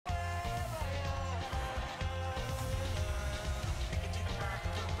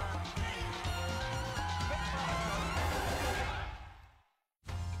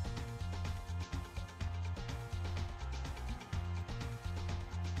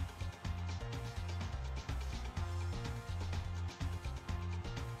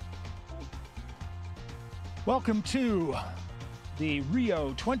Welcome to the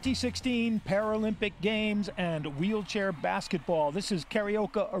Rio 2016 Paralympic Games and wheelchair basketball. This is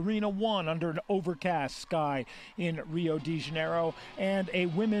Carioca Arena 1 under an overcast sky in Rio de Janeiro, and a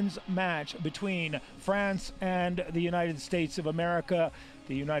women's match between France and the United States of America.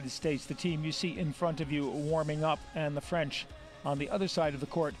 The United States, the team you see in front of you, warming up, and the French on the other side of the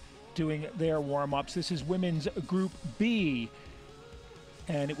court doing their warm-ups. This is women's Group B,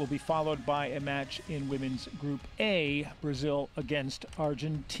 and it will be followed by a match in women's Group A, Brazil against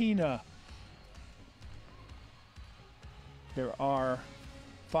Argentina. There are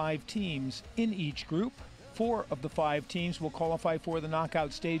 5 teams in each group. 4 of the 5 teams will qualify for the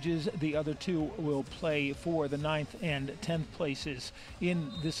knockout stages. The other 2 will play for the 9th and 10th places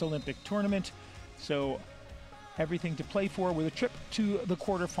in this Olympic tournament. So everything to play for, with a trip to the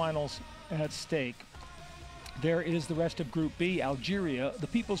quarterfinals at stake. There is the rest of Group B: Algeria, the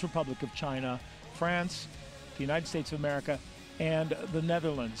People's Republic of China, France, the United States of America, and the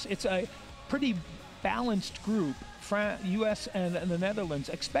Netherlands. It's a pretty balanced group. US and the Netherlands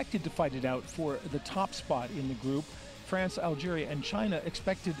expected to fight it out for the top spot in the group. France, Algeria, and China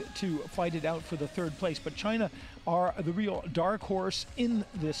expected to fight it out for the 3rd place, but China are the real dark horse in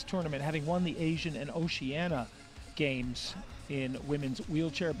this tournament, having won the Asian and Oceania Games. In women's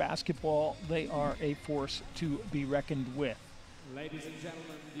wheelchair basketball, they are a force to be reckoned with. Ladies and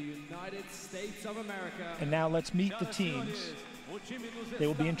gentlemen, the United States of America. And now let's meet the teams. They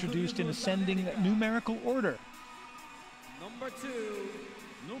will be introduced in ascending numerical order. Number 2,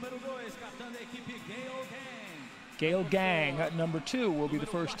 número 2, capitã da equipe Gail Gang. Gail Gang at number 2 will be the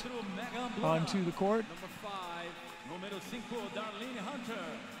first onto the court. Number 5, número 5, Darlene Hunter.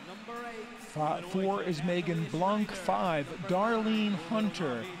 Number 8, 4 is Megan BLUNK. 5, Darlene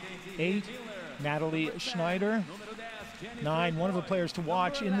Hunter. 8, Natalie SCHNEIDER. 9, one of the players to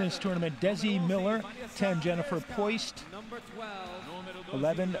watch in this tournament, DESIREE Miller. 10, Jennifer Poist.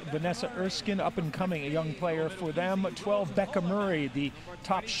 11, Vanessa ERSKINE, up and coming, a young player for them. 12, Becca Murray, the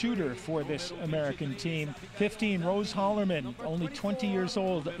top shooter for this American team. 15, Rose Hollermann, only 20 years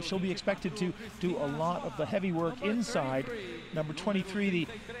old. She'll be expected to do a lot of the heavy work inside. Number 23, the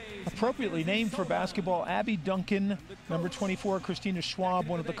appropriately named for basketball, Abby Duncan. Number 24, Christina SCHWAB,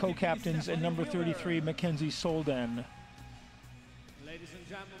 one of the co-captains. And number 33, Mackenzie SOLDAN. Ladies and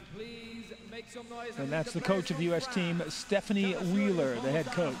gentlemen, please make some noise. And that's the coach of the U.S. team, Stephanie Wheeler, the head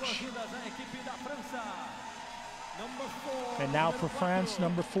coach. And now for France,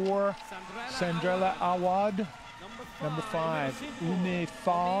 number 4, Sandrella AWAD. Number 5, Oumy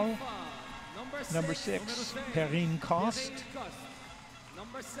FALL. Number 6, Perrine COSTE.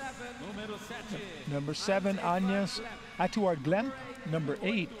 Number 7, Agnes, AWAD-GLEMP. Number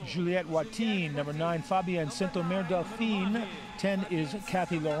 8, Juliette WATINE. Number 9, Fabienne Saint-Omer-Delphine. 10 is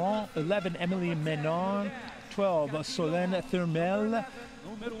Kathy Laurent. 11, Emilie MENARD. 12, Solenn THIEURMEL.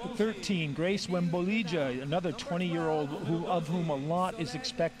 13, Grace WEMBOLUA, another 20-year-old of whom a lot is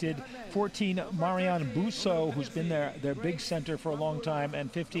expected. 14, Marianne BUSO, who's been their big center for a long time.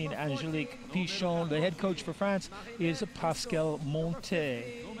 And 15, Angelique Pichon. The head coach for France is Pascal MONTET.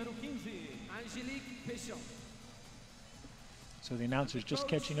 So the announcer's just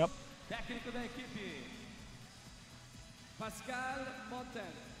catching up.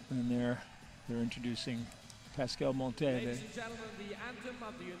 And they're introducing Pascal MONTET,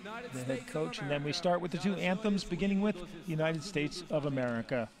 the head coach. And then we start with the 2 anthems, beginning with United States of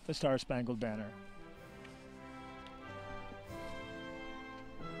America, the Star-Spangled Banner.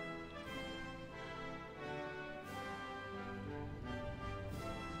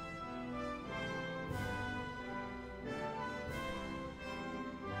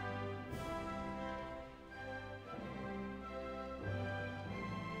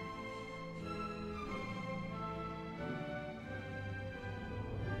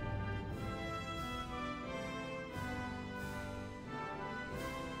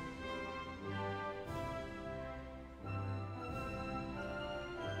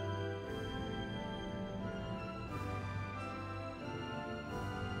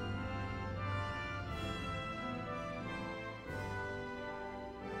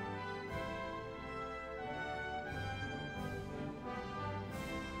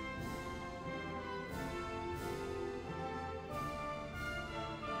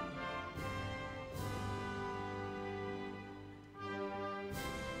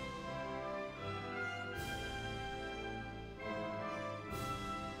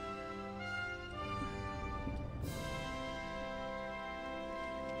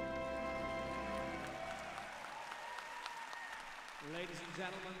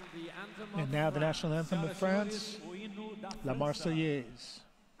 And now the national anthem of France, La Marseillaise.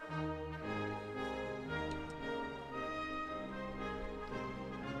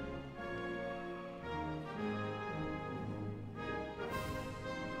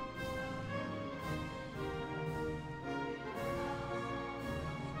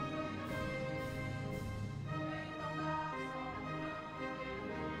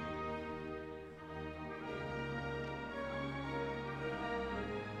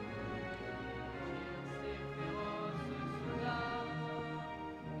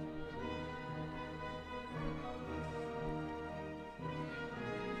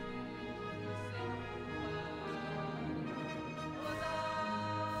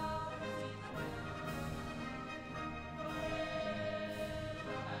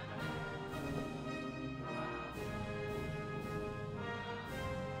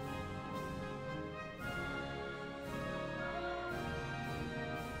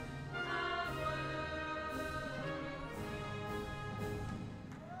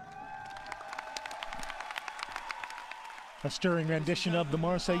 A stirring rendition of the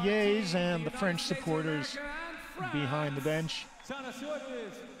Marseillaise and the French supporters behind the bench.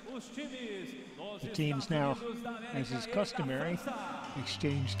 The teams now, as is customary,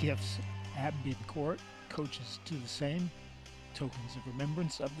 exchange gifts at midcourt. Coaches do the same. Tokens of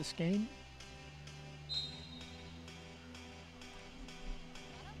remembrance of this game.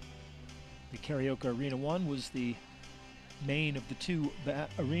 The Karaoke Arena 1 was the main of the two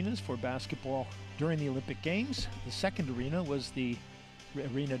arenas for basketball during the Olympic Games. The second arena was the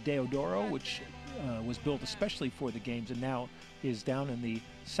Arena Deodoro, which was built especially for the Games and now is down in the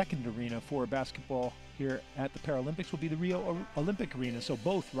second arena for basketball here at the Paralympics, will be the Rio Olympic Arena. So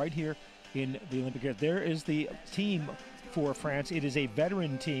both right here in the Olympic area. There is the team for France. It is a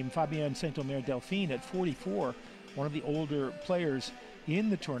veteran team. Fabienne Saint-Omer-Delphine at 44, one of the older players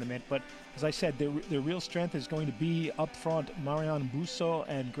in the tournament, but as I said, their real strength is going to be up front. Marianne BUSO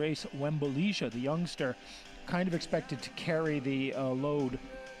and Grace WEMBOLUA, the youngster, kind of expected to carry the load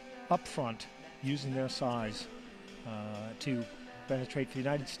up front using their size to penetrate for the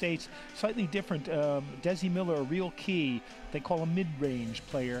United States. Slightly different, Desi Miller, a real key, they call a mid-range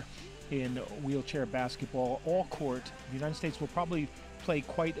player in wheelchair basketball. All court, the United States will probably play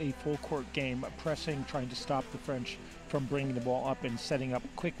quite a full court game, pressing, trying to stop the French from bringing the ball up and setting up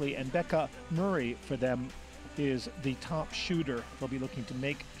quickly. And Becca Murray for them is the top shooter. They'll be looking to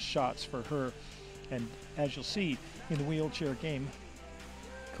make shots for her. And as you'll see in the wheelchair game,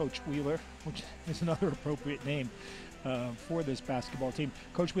 Coach Wheeler, which is another appropriate name for this basketball team.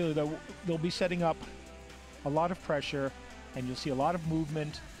 Coach Wheeler, they'll be setting up a lot of pressure, and you'll see a lot of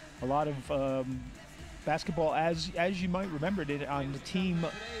movement, a lot of basketball as you might remember it on the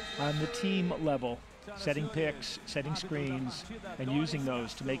team level, setting picks, setting screens, and using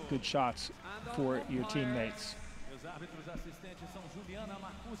those to make good shots for your teammates.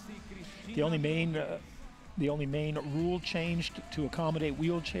 The only main rule changed to accommodate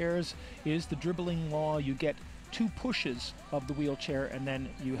wheelchairs is the dribbling law. You get 2 pushes of the wheelchair and then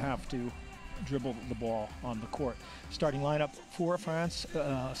you have to dribble the ball on the court. Starting lineup for France,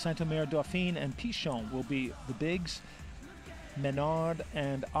 Saint-Omer-Dauphine and Pichon will be the bigs. Menard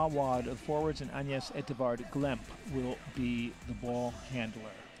and AWAD the forwards, and Agnes ETAVARD-GLEMP will be the ball handler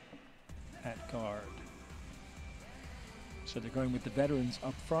at guard. So they're going with the veterans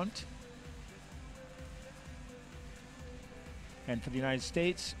up front. And for the United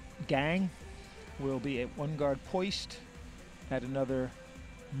States, GAENG will be at one guard, Poist at another,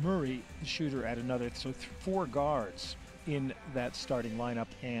 Murray, the shooter, at another. So 4 guards in that starting lineup,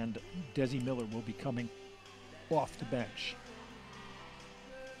 and Desi Miller will be coming off the bench.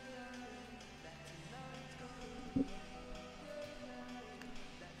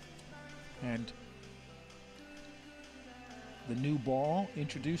 And the new ball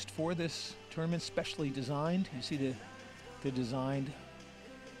introduced for this tournament, specially designed. You see they're designed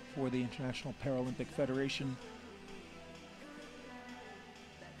for the International Paralympic Federation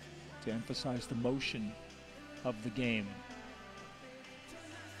to emphasize the motion of the game.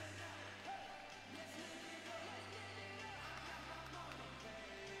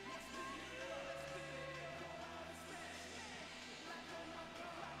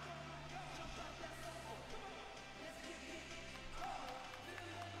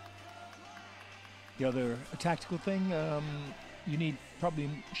 The other tactical thing you probably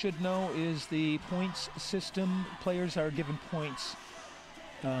should know is the points system. Players are given points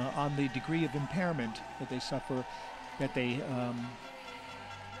on the degree of impairment that they suffer, that they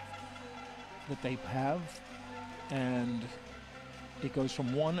have, and it goes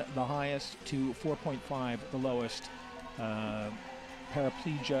from 1, the highest, to 4.5, the lowest.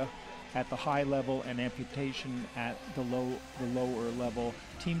 Paraplegia at the high level and amputation at the lower level.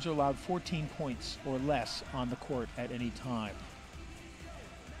 Teams are allowed 14 points or less on the court at any time.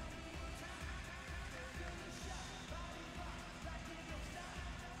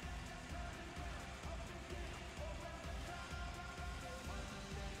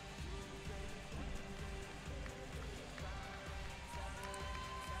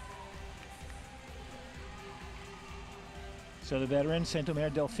 So the veteran,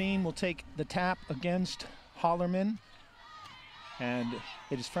 Saint-Omer-Delphine, will take the tap against HOLLERMANN. And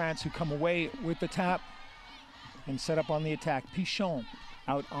it is France who come away with the tap and set up on the attack. Pichon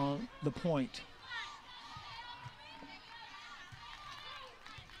out on the point.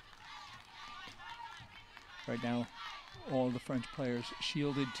 Right now, all the French players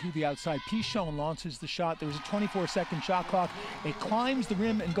shielded to the outside. Pichon launches the shot. There's a 24-second shot clock. It climbs the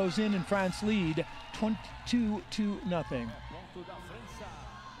rim and goes in, and France lead 22-0.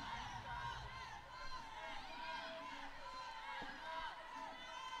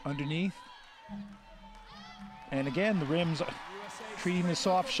 Underneath, And again, the rims treating the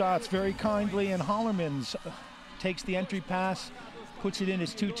soft shots very kindly, and Hollermann's takes the entry pass, puts it in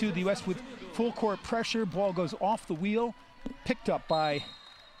as 2-2. The U.S. with full court pressure. Ball goes off the wheel, picked up by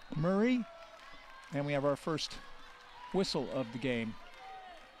Murray, and we have our first whistle of the game.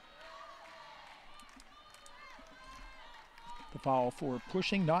 The foul for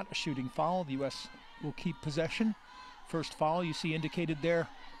pushing, not a shooting foul. The U.S. will keep possession. First foul you see indicated there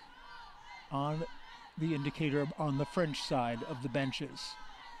on the indicator on the French side of the benches.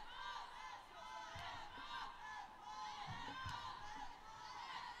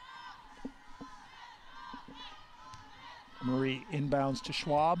 Murray inbounds to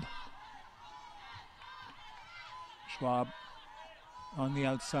SCHWAB. SCHWAB on the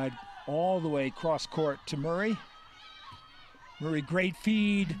outside all the way cross court to Murray. Murray, great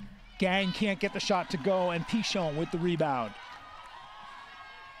feed. Gaëng can't get the shot to go, and Pichon with the rebound.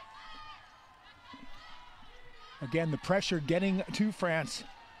 Again, the pressure getting to France.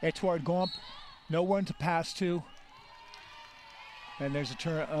 ETAVARD-GLEMP, no one to pass to. And there's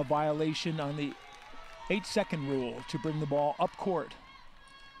a violation on the 8-second rule to bring the ball up court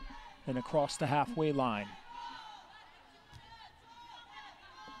and across the halfway line.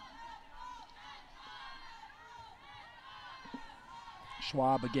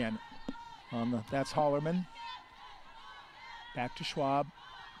 SCHWAB again on the, that's Hollermann. Back to SCHWAB.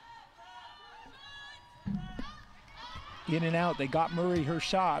 In and out, they got Murray her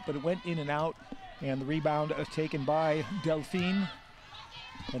shot, but it went in and out, and the rebound taken by Delphine.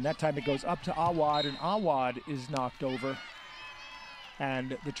 And that time it goes up to AWAD, and AWAD is knocked over.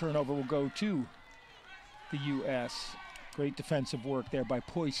 And the turnover will go to the U.S. Great defensive work there by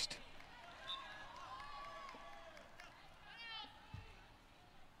Poist.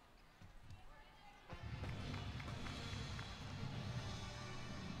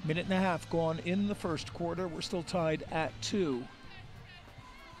 Minute and a half gone in the first quarter. We're still tied at 2.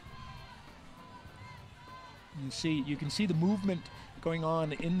 You can see the movement going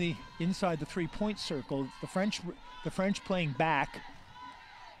on in the inside the three-point circle. The French playing back,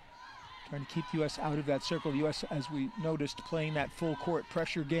 trying to keep the U.S. out of that circle. The U.S., as we noticed, playing that full court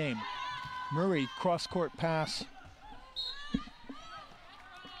pressure game. Murray cross-court pass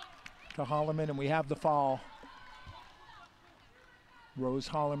to Hollermann, and we have the foul. Rose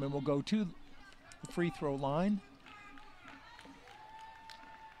Hollermann will go to the free throw line.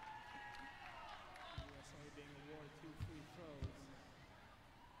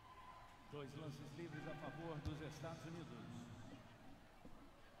 Dois lances livres a favor dos Estados Unidos.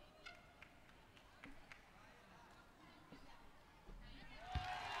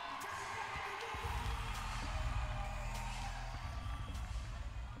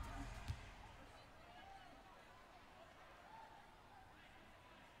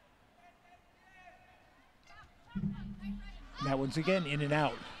 That one's again in and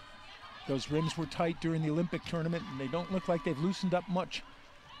out. Those rims were tight during the Olympic tournament, and they don't look like they've loosened up much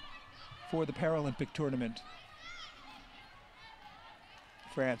for the Paralympic tournament.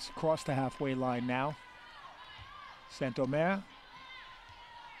 France across the halfway line now. Saint-Omer.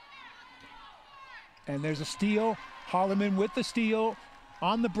 And there's a steal. Hollermann with the steal.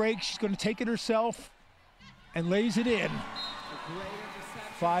 On the break, she's going to take it herself and lays it in.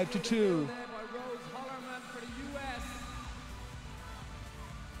 5-2.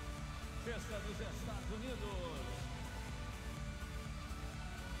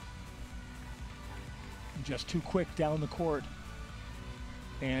 Just too quick down the court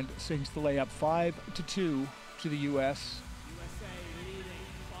and sinks the layup. 5-2 to the U.S. USA leading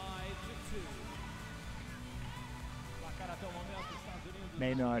 5-2.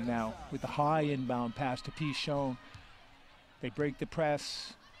 Menard now with the high inbound pass to Pichon. They break the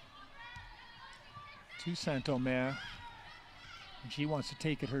press to Saint-Omer. She wants to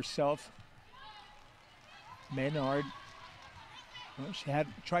take it herself. Menard. Well, she had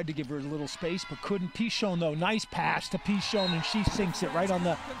tried to give her a little space, but couldn't. Pichon, though, nice pass to Pichon, and she sinks it right on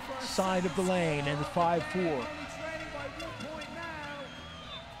the side of the lane, and 5-4.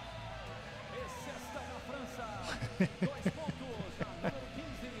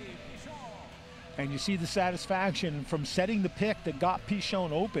 And you see the satisfaction from setting the pick that got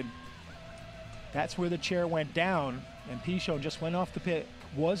Pichon open. That's where the chair went down, and Pichon just went off the pick,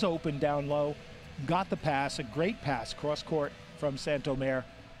 was open down low, got the pass, a great pass cross court from Saint-Omer,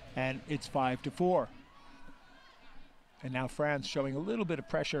 and it's 5-4. And now France showing a little bit of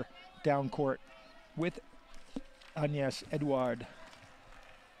pressure down court with Agnes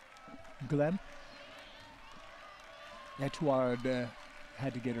ETAVARD-GLEMP. ETAVARD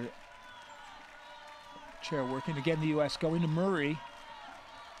had to get her chair working. Again, the U.S. going to Murray.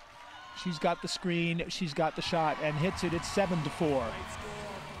 She's got the screen, she's got the shot, and hits it. It's 7-4.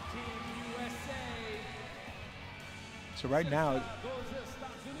 So right now,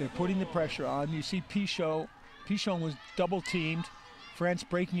 they're putting the pressure on. You see Pichon. Pichon was double teamed. France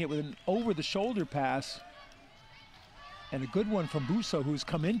breaking it with an over-the-shoulder pass. And a good one from BUSO, who's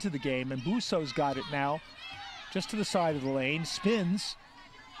come into the game. And BUSO's got it now, just to the side of the lane. Spins.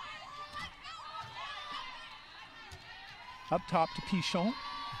 Up top to Pichon.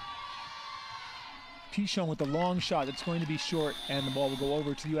 Pichon with the long shot that's going to be short, and the ball will go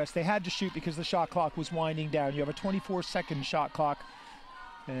over to the U.S. They had to shoot because the shot clock was winding down. You have a 24-second shot clock,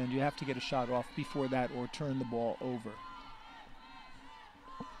 and you have to get a shot off before that or turn the ball over.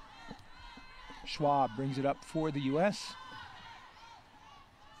 SCHWAB brings it up for the U.S.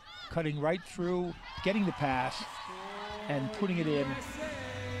 Cutting right through, getting the pass, and putting it in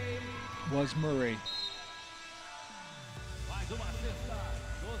was Murray.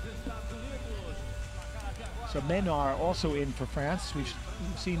 So MENARD also in for France. We've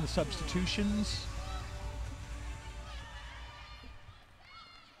seen the substitutions.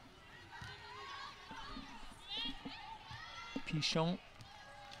 Pichon.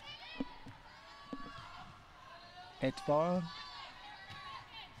 AWAD.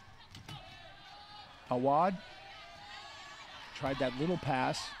 AWAD. Tried that little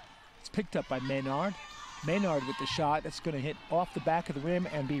pass. It's picked up by MENARD. MENARD with the shot. That's going to hit off the back of the rim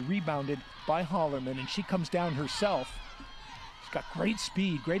and be rebounded by HOLLERMANN, and she comes down herself. She's got great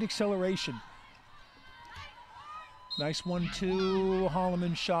speed, great acceleration. Nice 1-2.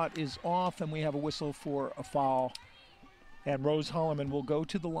 HOLLERMANN's shot is off, and we have a whistle for a foul. And Rose HOLLERMANN will go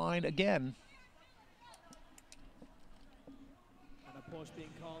to the line again. And a push being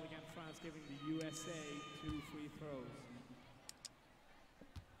called against France, giving the USA 2 free throws.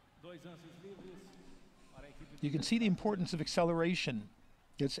 You can see the importance of acceleration.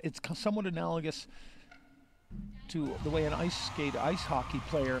 It's somewhat analogous to the way an ice hockey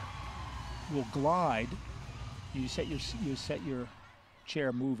player will glide. You set your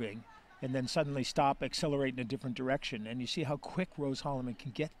chair moving, and then suddenly stop, accelerate in a different direction. And you see how quick Rose HOLLERMANN can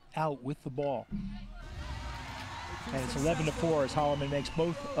get out with the ball. And it's 11-4 as HOLLERMANN makes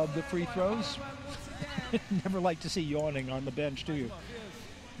both of the free throws. Never like to see yawning on the bench, do you?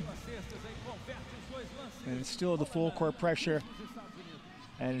 And it's still the full court pressure.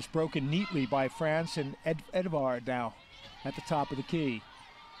 And it's broken neatly by France, and ETAVARD now at the top of the key.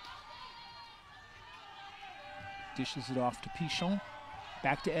 Dishes it off to Pichon.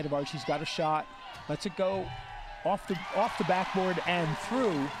 Back to ETAVARD. She's got a shot. Lets it go off the backboard and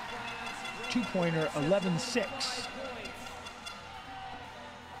through. Two-pointer, 11-6.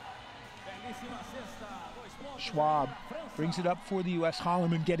 SCHWAB brings it up for the U.S.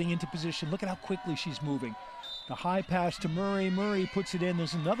 HOLLERMANN getting into position. Look at how quickly she's moving. The high pass to Murray. Murray puts it in.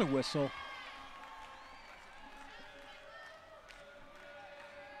 There's another whistle.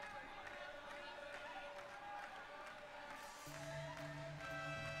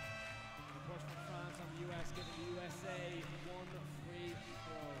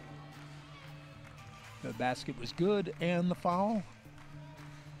 The basket was good, and the foul.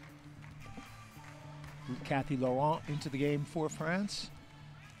 Kathy Laurent into the game for France.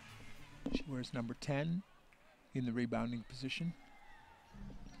 She wears number 10 in the rebounding position.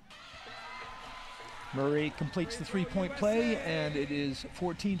 Murray completes the three-point play, and it is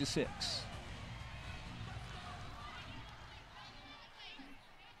 14-6.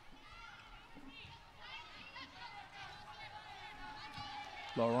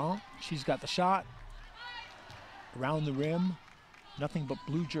 Laurent, she's got the shot. Around the rim, nothing but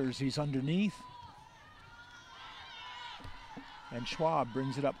blue jerseys underneath. And SCHWAB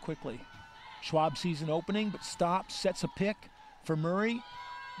brings it up quickly. SCHWAB sees an opening, but stops, sets a pick for Murray.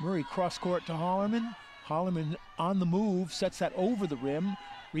 Murray cross-court to HOLLERMANN. HOLLERMANN on the move, sets that over the rim.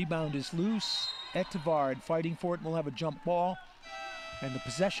 Rebound is loose. ETAVARD fighting for it, will have a jump ball. And the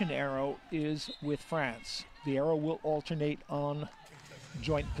possession arrow is with France. The arrow will alternate on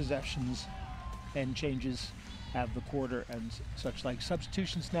joint possessions and changes at the quarter and such like.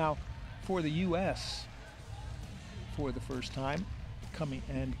 Substitutions now for the U.S. for the first time. Coming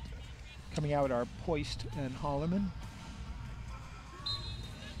out are Poist and HOLLERMANN.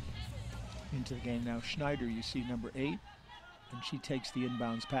 Into the game now, Schneider, you see number 8, and she takes the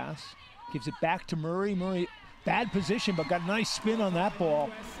inbounds pass. Gives it back to Murray. Murray, bad position, but got a nice spin on that ball.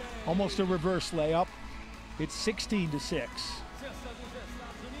 Almost a reverse layup. It's 16-6.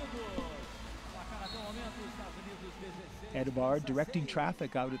 ETAVARD directing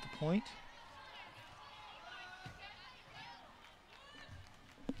traffic out at the point.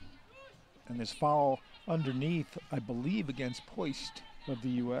 And this foul underneath, I believe, against Poist of the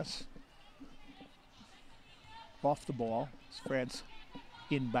U.S. off the ball. It's France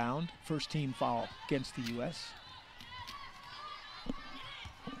inbound. First team foul against the U.S.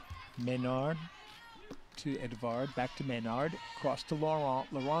 Menard to Edvard, back to Menard, cross to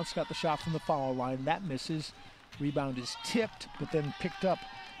Laurent. Laurent's got the shot from the foul line. That misses. Rebound is tipped, but then picked up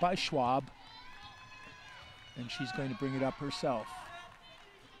by SCHWAB. And she's going to bring it up herself.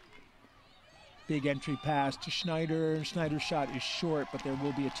 Big entry pass to Schneider. Schneider's shot is short, but there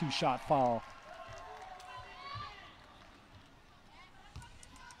will be a 2-shot foul.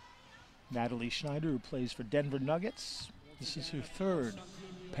 Natalie Schneider, who plays for Denver Nuggets. This is her third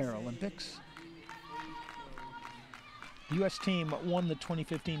Paralympics. The U.S. team won the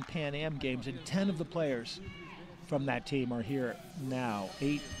 2015 Pan Am Games, and 10 of the players from that team are here now.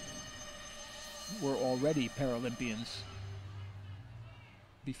 8 were already Paralympians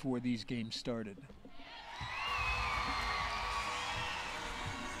before these games started.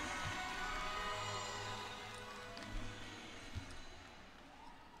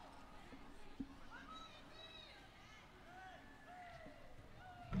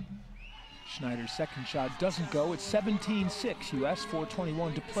 Schneider's second shot doesn't go. It's 17-6 U.S.,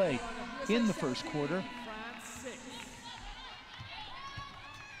 4:21 to play in the first quarter.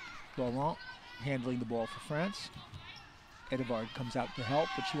 Laurent handling the ball for France. Edvard comes out to help,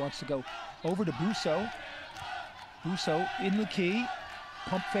 but she wants to go over to BUSO. BUSO in the key,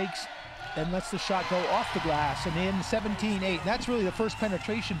 pump fakes, and lets the shot go off the glass, and in 17-8. That's really the first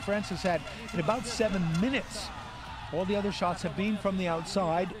penetration France has had in about 7 minutes. All the other shots have been from the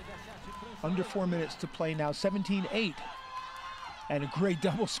outside. Under 4 minutes to play now, 17-8. And a great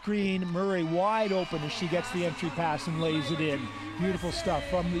double screen. Murray wide open as she gets the entry pass and lays it in. Beautiful stuff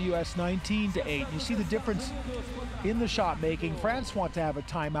from the U.S. 19-8. You see the difference in the shot making. France want to have a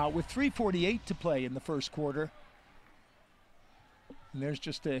timeout with 3:48 to play in the first quarter. And there's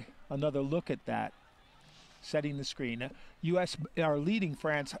just another look at that. Setting the screen. U.S. are leading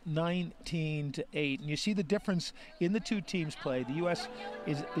France 19-8. And you see the difference in the two teams play. The U.S.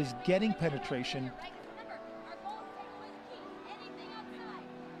 is getting penetration.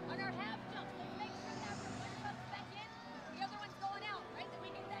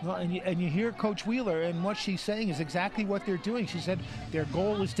 Well, and you hear Coach Wheeler, and what she's saying is exactly what they're doing. She said their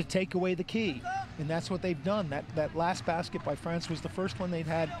goal is to take away the key, and that's what they've done. That last basket by France was the first one they'd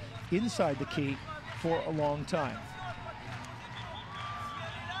had inside the key for a long time.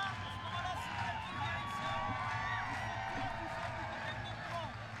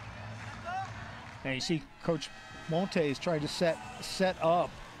 And you see Coach Monte is trying to set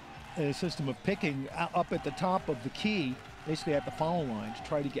up a system of picking up at the top of the key, basically at the foul line, to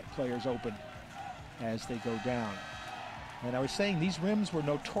try to get players open as they go down. And I was saying these rims were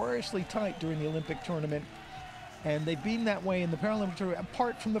notoriously tight during the Olympic tournament, and they've been that way in the Paralympic tournament,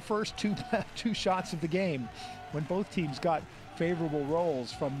 apart from the first two shots of the game, when both teams got favorable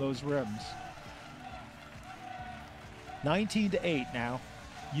rolls from those rims. 19-8 now.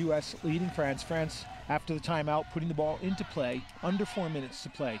 U.S. leading France. France, after the timeout, putting the ball into play. Under 4 minutes to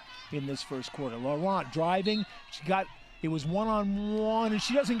play in this first quarter. Laurent driving. It was one-on-one, and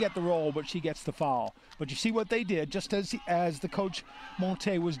she doesn't get the roll, but she gets the foul. But you see what they did, just as the coach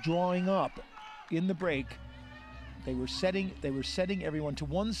Monte was drawing up in the break. They were setting everyone to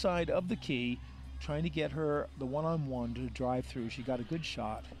one side of the key, trying to get her the one-on-one to drive through. She got a good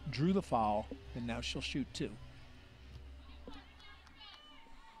shot, drew the foul, and now she'll shoot 2.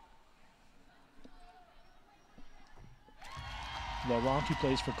 Laurent, who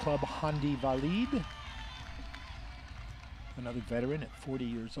plays for Club Handi Valide, another veteran at 40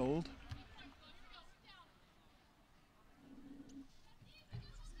 years old.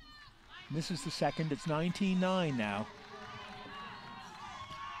 And this is the second. It's 19-9 now.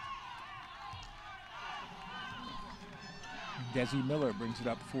 Desi Miller brings it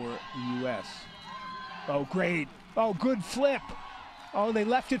up for the U.S. Oh, great. Oh, good flip. Oh, they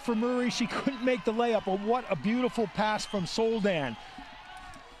left it for Murray. She couldn't make the layup. But what a beautiful pass from Soldan.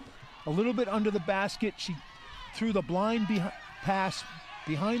 A little bit under the basket. She threw the blind pass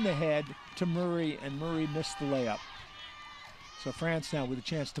behind the head to Murray, and Murray missed the layup. So France now with a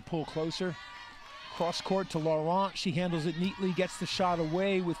chance to pull closer. Cross court to Laurent. She handles it neatly, gets the shot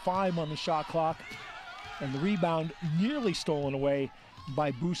away with 5 on the shot clock. And the rebound nearly stolen away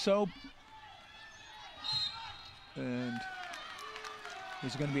by BUSO. And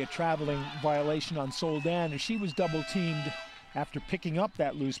there's going to be a traveling violation on Soldan, and she was double teamed after picking up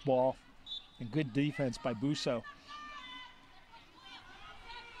that loose ball. And good defense by BUSO.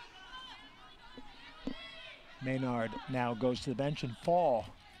 Menard now goes to the bench, and FALL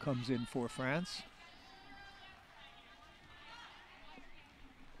comes in for France.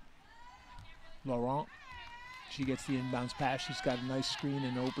 Laurent She gets the inbounds pass. She's got a nice screen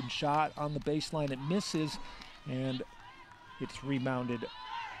and open shot on the baseline. It misses, and it's rebounded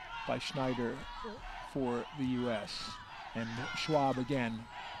by SCHNEIDER for the U.S. And SCHWAB again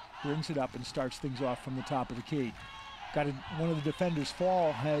brings it up and starts things off from the top of the key. One of the defenders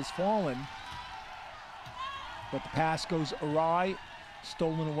has fallen, but the pass goes awry,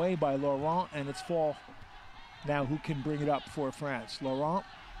 stolen away by Laurent, and it's fall. Now who can bring it up for France? Laurent.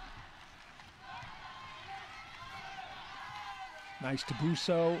 Nice to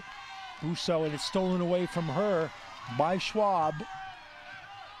BUSO. BUSO, and it's stolen away from her by SCHWAB.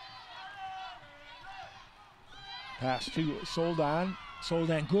 Pass to Soldan.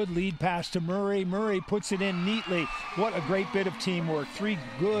 Soldan, good lead pass to Murray. Murray puts it in neatly. What a great bit of teamwork. 3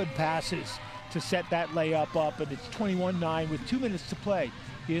 good passes to set that layup up, and it's 21-9 with 2 minutes to play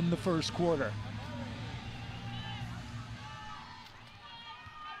in the first quarter.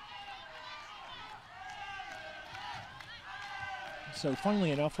 So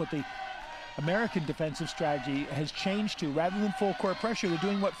funnily enough, what the American defensive strategy has changed to, rather than full court pressure, they're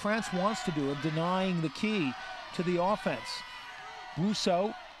doing what France wants to do of denying the key to the offense.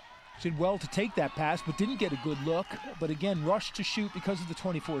 BUSO did well to take that pass, but didn't get a good look. But again, rushed to shoot because of the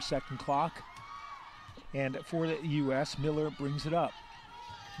 24-second clock. And for the U.S., Miller brings it up.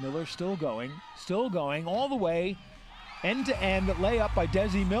 Miller still going all the way, end-to-end layup by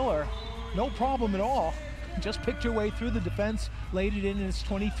Desi Miller. No problem at all. Just picked her way through the defense, laid it in, and it's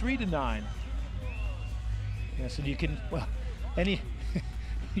 23-9. Yes, and you can, well, anyone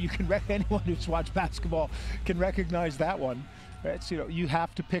who's watched basketball can recognize that one. It's, you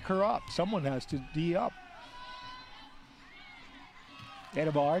have to pick her up. Someone has to D up.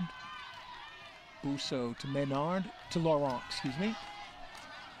 ETAVARD. BUSO to MENARD, to Laurent, excuse me.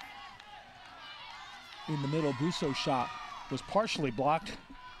 In the middle, BUSO shot was partially blocked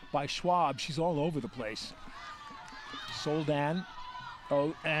by SCHWAB. She's all over the place. Soldan.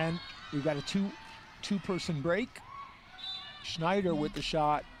 Oh, and we've got a two-person break. SCHNEIDER with the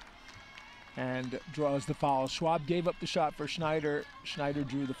shot and draws the foul. SCHWAB gave up the shot for SCHNEIDER. SCHNEIDER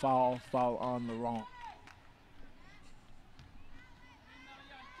drew the foul on Laurent.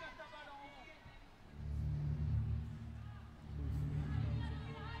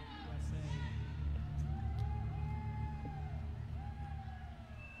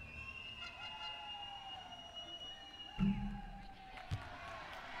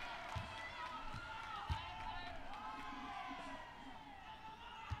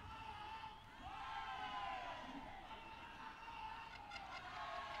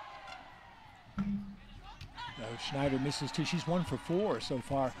 SCHNEIDER misses 2. She's 1 for 4 so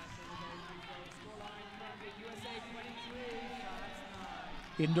far.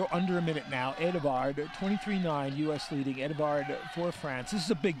 Under a minute now. ETAVARD, 23-9, U.S. leading. ETAVARD for France. This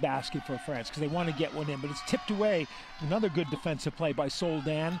is a big basket for France because they want to get one in, but it's tipped away. Another good defensive play by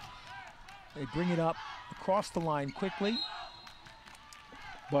Soldan. They bring it up across the line quickly,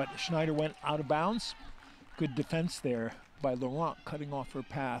 but SCHNEIDER went out of bounds. Good defense there by Laurent, cutting off her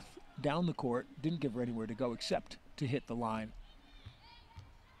path down the court. Didn't give her anywhere to go except to hit the line.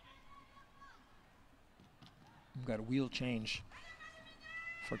 We've got a wheel change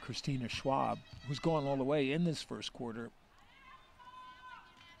for Christina SCHWAB, who's gone all the way in this first quarter.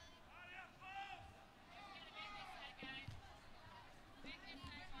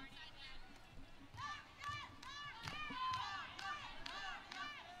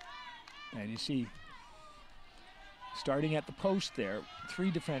 And you see, starting at the post there, 3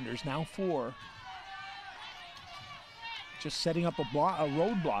 defenders, now 4. Just setting up a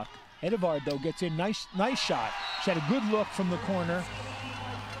roadblock. ETAVARD, though, gets in. Nice shot. She had a good look from the corner.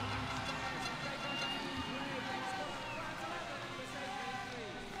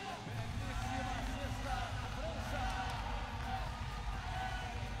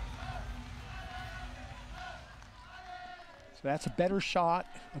 So that's a better shot,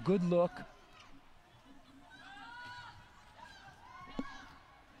 a good look.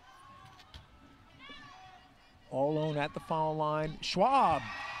 All alone at the foul line. SCHWAB.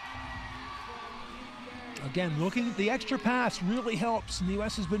 Again, looking at the extra pass really helps, and the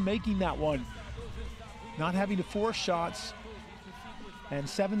U.S. has been making that one. Not having to force shots. And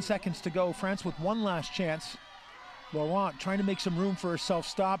 7 seconds to go. France with one last chance. Laurent trying to make some room for herself,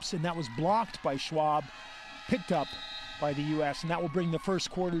 stops, and that was blocked by SCHWAB. Picked up by the U.S., and that will bring the first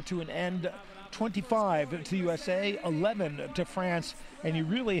quarter to an end. 25 to USA, 11 to France, and you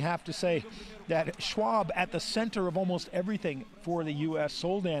really have to say that SCHWAB at the center of almost everything for the U.S.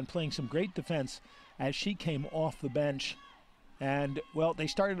 Soldan playing some great defense as she came off the bench And, well, they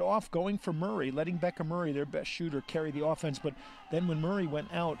started off going for Murray, letting Becca Murray, their best shooter, carry the offense. But then when Murray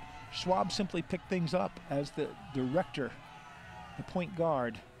went out, SCHWAB simply picked things up as the director, the point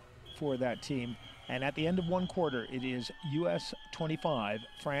guard for that team. And at the end of one quarter, it is US 25,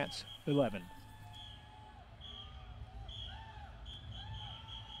 France 11.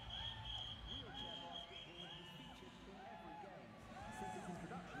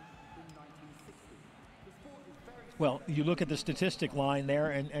 Well, you look at the statistic line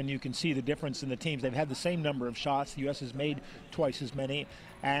there, and you can see the difference in the teams. They've had the same number of shots. The U.S. has made twice as many.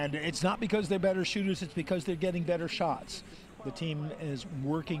 And it's not because they're better shooters, it's because they're getting better shots. The team is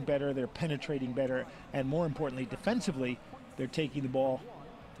working better, they're penetrating better, and more importantly, defensively, they're taking the ball,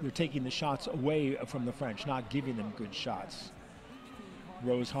 they're taking the shots away from the French, not giving them good shots.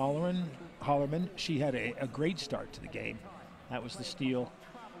 Rose Hollermann, she had a great start to the game. That was the steal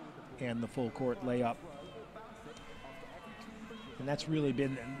and the full court layup. And that's really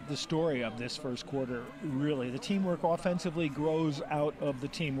been the story of this first quarter, really. The teamwork offensively grows out of the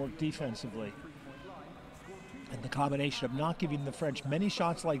teamwork defensively. And the combination of not giving the French many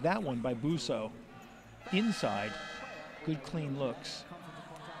shots like that one by BUSO inside, good clean looks.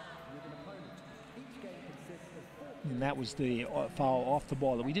 And that was the foul off the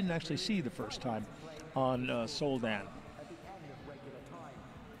ball that we didn't actually see the first time on Soldan.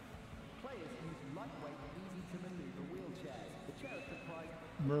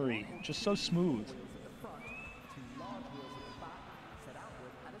 Murray, just so smooth.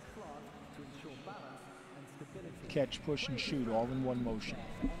 Catch, push, and shoot all in one motion.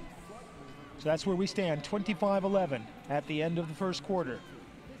 So that's where we stand, 25-11 at the end of the first quarter.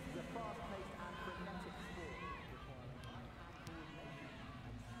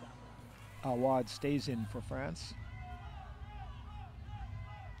 AWAD stays in for France.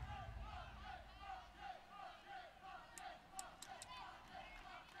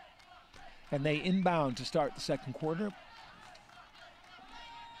 And they inbound to start the second quarter.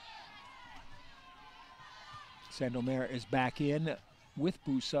 Saint-Omer is back in with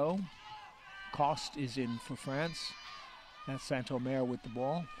BUSO. COSTE is in for France. That's Saint-Omer with the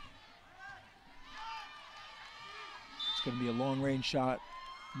ball. It's going to be a long-range shot.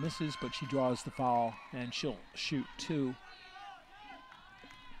 Misses, but she draws the foul, and she'll shoot two.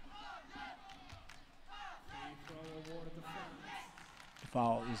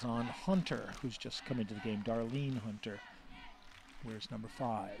 Foul is on Hunter, who's just come into the game. Darlene Hunter. Where's number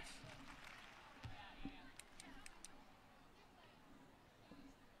 5?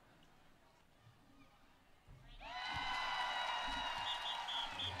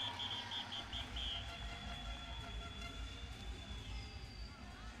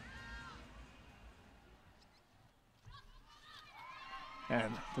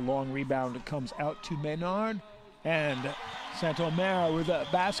 And the long rebound comes out to MENARD. And Saint-Omer with a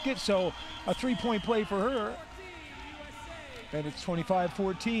basket, so a three-point play for her. And it's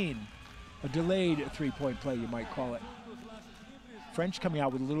 25-14. A delayed three-point play, you might call it. French coming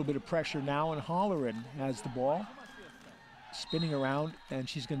out with a little bit of pressure now, and Holleran has the ball. Spinning around, and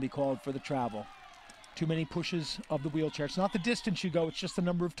she's going to be called for the travel. Too many pushes of the wheelchair. It's not the distance you go, it's just the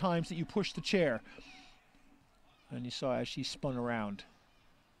number of times that you push the chair. And you saw as she spun around.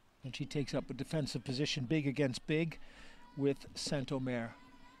 And she takes up a defensive position, big against big, with Saint-Omer.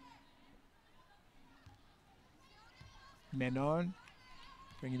 MENARD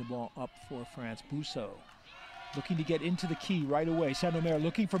bringing the ball up for France. BUSO looking to get into the key right away. Saint-Omer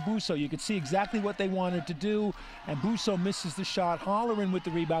looking for BUSO. You could see exactly what they wanted to do, and BUSO misses the shot. Holleran with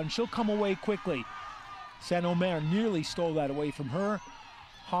the rebound. She'll come away quickly. Saint-Omer nearly stole that away from her.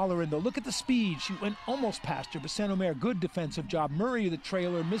 Holleran, though, look at the speed. She went almost past her, but Saint-Omer, good defensive job. Murray, the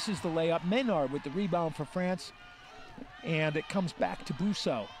trailer, misses the layup. MENARD with the rebound for France. And it comes back to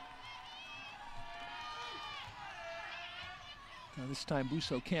BUSO. Now this time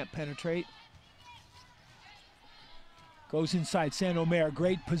BUSO can't penetrate. Goes inside Saint-Omer,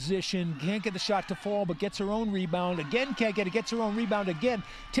 great position. Can't get the shot to fall, but gets her own rebound. Again, can't get it, gets her own rebound again.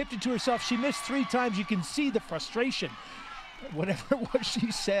 Tipped it to herself. She missed 3 times. You can see the frustration. Whatever it was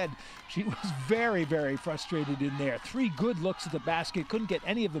she said, she was very, very frustrated in there. 3 good looks at the basket, couldn't get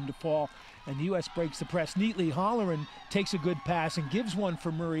any of them to fall, and the U.S. breaks the press neatly. Holleran takes a good pass and gives one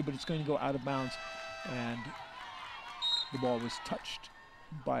for Murray, but it's going to go out of bounds, and the ball was touched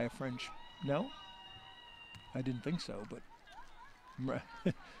by a French. No? I didn't think so, but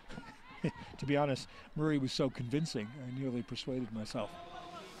to be honest, Murray was so convincing, I nearly persuaded myself.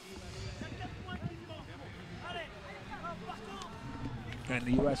 And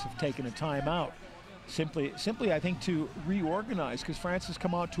the U.S. have taken a timeout, simply I think, to reorganize, because France has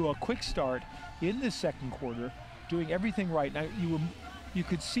come out to a quick start in this second quarter, doing everything right. Now you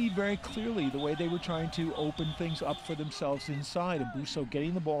could see very clearly the way they were trying to open things up for themselves inside. And BUSO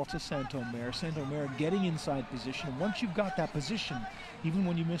getting the ball to Saint-Omer. Saint-Omer getting inside position. And once you've got that position, even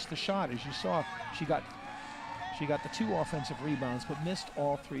when you miss the shot, as you saw, she got the 2 offensive rebounds, but missed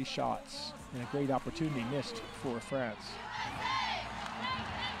all 3 shots. And a great opportunity missed for France.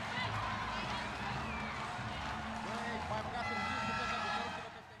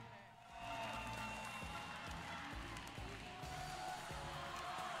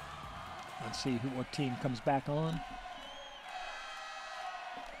 Let's see what team comes back on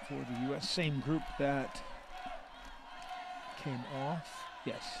for the U.S. Same group that came off.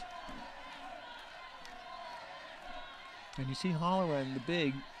 Yes. And you see HOLLERMANN, the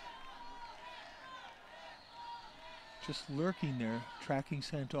big, just lurking there, tracking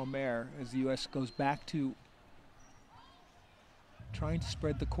Saint-Omer as the U.S. goes back to trying to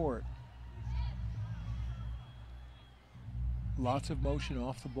spread the court. Lots of motion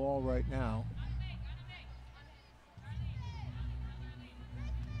off the ball right now.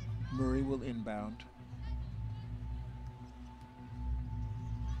 Murray will inbound.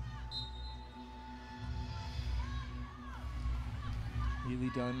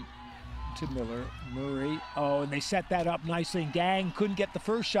 Nearly done to Miller. Murray, oh, and they set that up nicely, and Gang couldn't get the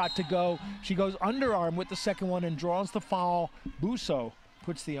first shot to go. She goes underarm with the second one and draws the foul. BUSO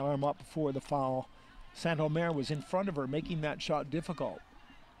puts the arm up for the foul. Saint-Omer was in front of her, making that shot difficult.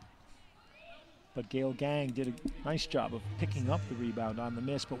 But Gail Gang did a nice job of picking up the rebound on the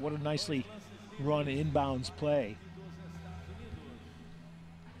miss, but what a nicely run inbounds play.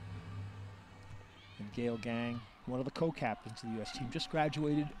 And Gail Gang, one of the co-captains of the U.S. team, just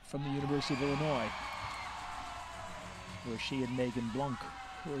graduated from the University of Illinois, where she and Megan BLUNK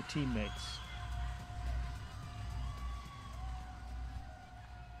were teammates.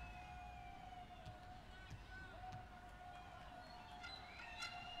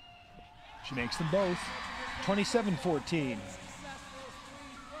 She makes them both. 27-14.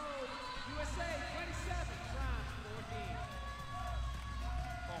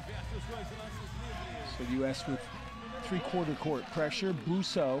 So the U.S. with 3/4 court pressure.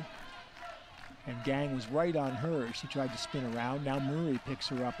 BUSO and Gang was right on her. She tried to spin around. Now Murray picks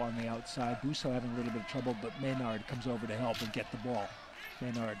her up on the outside. BUSO having a little bit of trouble, but MENARD comes over to help and get the ball.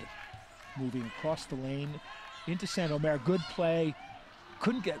 MENARD moving across the lane into Saint-Omer. Good play.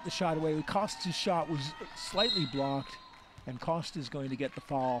 Couldn't get the shot away. COSTE's shot was slightly blocked, and COSTE is going to get the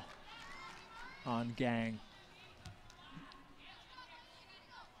foul on Gang.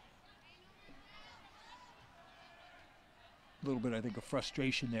 A little bit, I think, of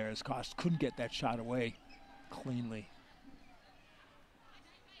frustration there as COSTE couldn't get that shot away cleanly.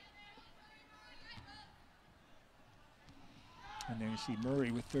 And there you see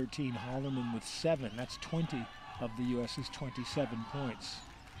Murray with 13, HOLLERMANN with 7. That's 20 of the U.S.'s 27 points.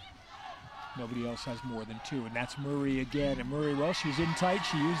 Nobody else has more than 2, and that's Murray again. And Murray, well, she was in tight,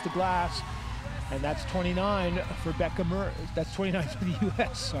 she used the glass, and that's 29 for Becca Murray. That's 29 for the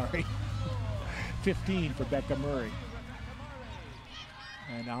U.S., sorry. 15 for Becca Murray.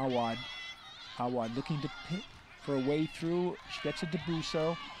 And AWAD looking for a way through. She gets it to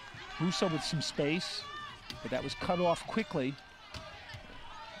BUSO. BUSO with some space, but that was cut off quickly.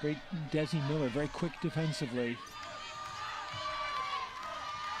 Great Desi Miller, very quick defensively.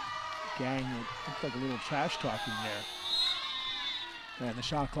 Gang looked like a little trash talking there. And the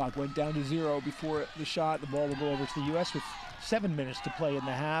shot clock went down to 0 before the shot. The ball will go over to the U.S. with 7 minutes to play in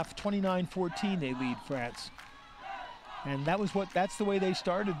the half. 29-14 they lead France. And that's the way they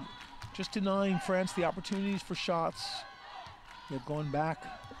started, just denying France the opportunities for shots. They've gone back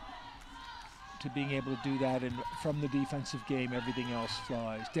to being able to do that, and from the defensive game, everything else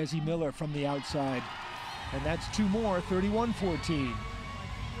flies. Desi Miller from the outside, and that's 2 more, 31-14.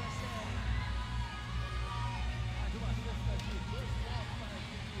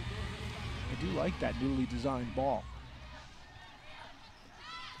 I do like that newly designed ball.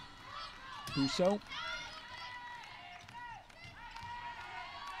 BUSO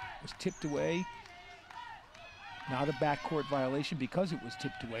was tipped away. Not a backcourt violation because it was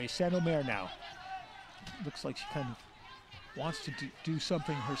tipped away. Saint-Omer now. Looks like she kind of wants to do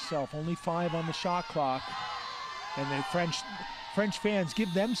something herself. Only 5 on the shot clock. And the French fans,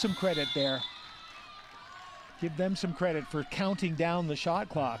 give them some credit there. Give them some credit for counting down the shot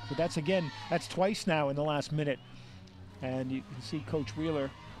clock. But that's twice now in the last minute. And you can see Coach Wheeler.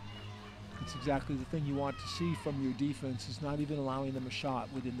 It's exactly the thing you want to see from your defense, is not even allowing them a shot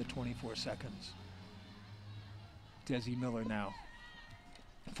within the 24 seconds. Desi Miller now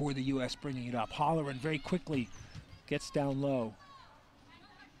for the U.S. bringing it up. HOLLERMANN very quickly gets down low.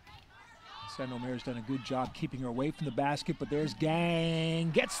 Saint-Omer's done a good job keeping her away from the basket, but there's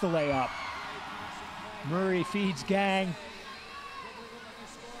GAENG, gets the layup. Murray feeds GAENG.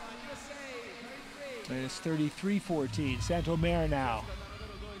 And it's 33-14, Saint-Omer now.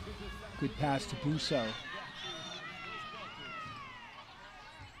 Good pass to BUSO.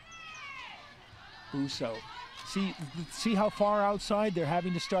 BUSO. See how far outside they're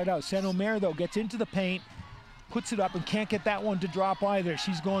having to start out. Saint-Omer, though, gets into the paint, puts it up, and can't get that one to drop either.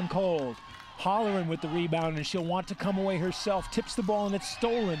 She's going cold. Holleran with the rebound, and she'll want to come away herself. Tips the ball, and it's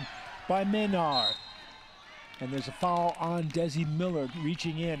stolen by MENARD. And there's a foul on Desi Miller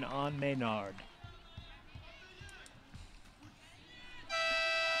reaching in on MENARD.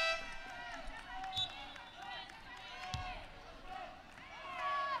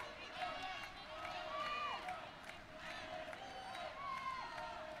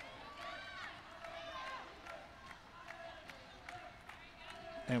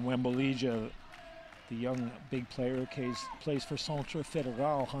 And WEMBOLUA, the young big player, plays for Centre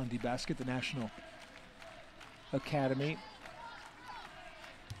Fédéral Handi Basket, the national academy.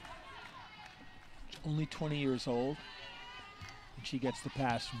 She's only 20 years old. And she gets the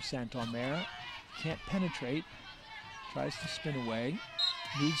pass from Saint-Omer. Can't penetrate. Tries to spin away.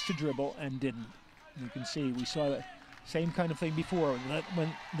 Needs to dribble and didn't. You can see we saw the same kind of thing before.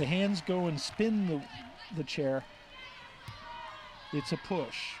 When the hands go and spin the chair, it's a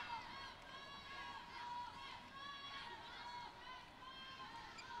push.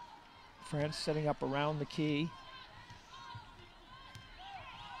 France setting up around the key.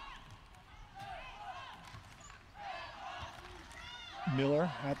 Miller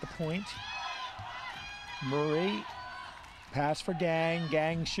at the point. Murray, pass for GAENG.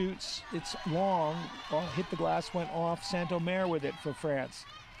 GAENG shoots. It's long. Ball hit the glass, went off. Saint-Omer with it for France.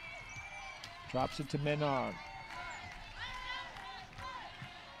 Drops it to MENARD.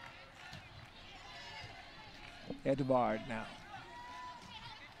 ETAVARD now.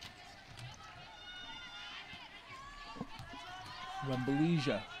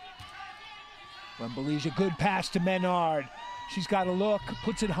 WEMBOLUA. WEMBOLUA, good pass to MENARD. She's got a look,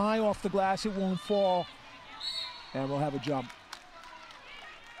 puts it high off the glass, it won't fall. And we'll have a jump.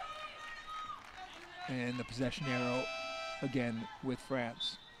 And the possession arrow again with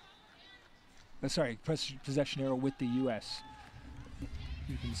France. Sorry, possession arrow with the US.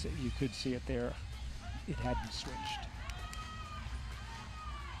 You could see it there. It hadn't switched.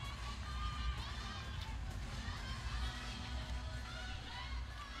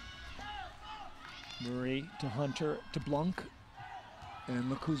 Murray to Hunter to BLUNK. And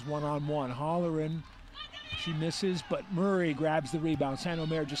look who's one-on-one. Holleran, she misses, but Murray grabs the rebound.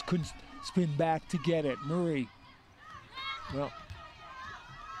 Saint-Omer just couldn't spin back to get it. Murray, well,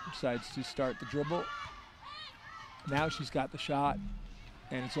 decides to start the dribble. Now she's got the shot,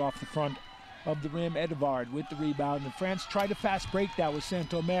 and it's off the front of the rim. ETAVARD with the rebound, and France tried a fast break that with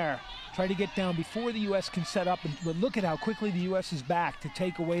Saint-Omer. Try to get down before the U.S. can set up, but look at how quickly the U.S. is back to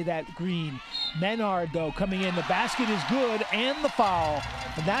take away that green. MENARD, though, coming in. The basket is good, and the foul.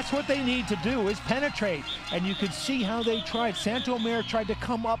 And that's what they need to do, is penetrate. And you could see how they tried. Saint-Omer tried to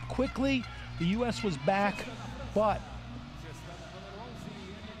come up quickly. The U.S. was back, but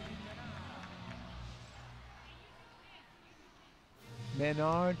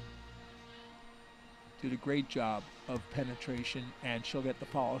MENARD did a great job of penetration, and she'll get the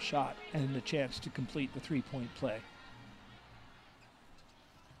foul shot and the chance to complete the three-point play,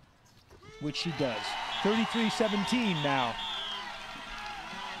 which she does. 33-17 now.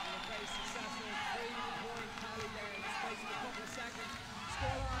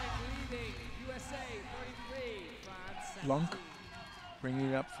 BLUNK bringing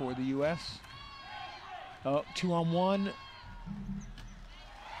it up for the U.S. Oh, 2-on-1.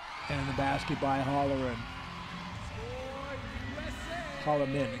 And the basket by Holleran.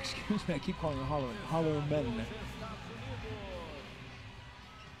 HOLLERMANN, excuse me, I keep calling her Holleran. HOLLERMANN.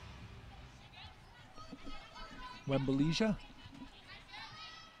 WEMBOLUA.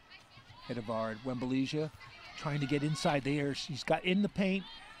 ETAVARD. WEMBOLUA trying to get inside there. She's got in the paint.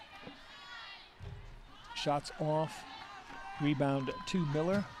 Shots off. Rebound to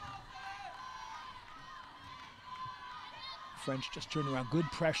Miller. French just turned around. Good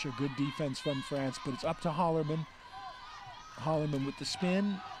pressure, good defense from France, but it's up to Hollermann. Hollermann with the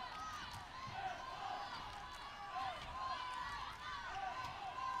spin.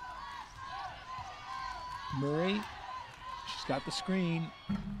 Murray, she's got the screen.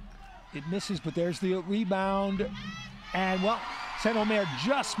 It misses, but there's the rebound. And, well, Saint-Omer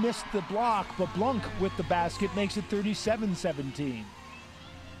just missed the block, but BLUNK with the basket makes it 37-17.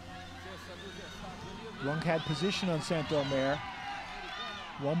 BLUNK had position on Saint-Omer.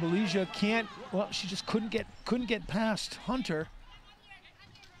 WEMBOLUA can't, well, she just couldn't get past Hunter.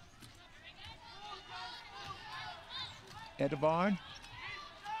 ETAVARD.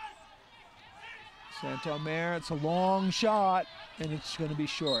 Saint-Omer, it's a long shot, and it's going to be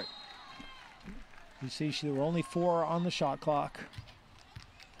short. You see, there were only 4 on the shot clock.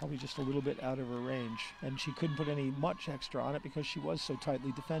 Probably just a little bit out of her range. And she couldn't put much extra on it because she was so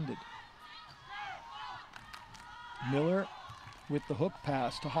tightly defended. Miller with the hook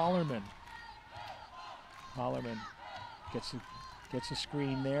pass to HOLLERMANN. HOLLERMANN gets a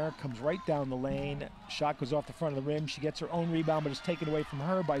screen there, comes right down the lane. Shot goes off the front of the rim. She gets her own rebound, but it's taken away from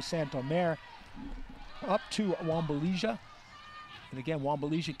her by Saint-Omer. Up to WEMBOLUA. And again,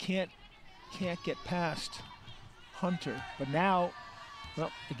 WEMBOLUA can't get past Hunter. But now,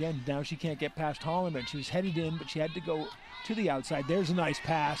 well, again, now she can't get past HOLLERMANN. She was headed in, but she had to go to the outside. There's a nice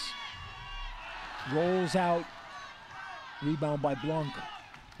pass. Rolls out. Rebound by BLUNK.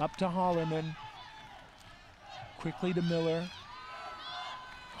 Up to HOLLERMANN. Quickly to Miller.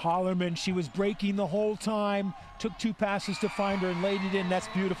 HOLLERMANN, she was breaking the whole time. Took 2 passes to find her and laid it in. That's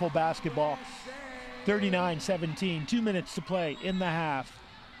beautiful basketball. 39-17, 2 minutes to play in the half.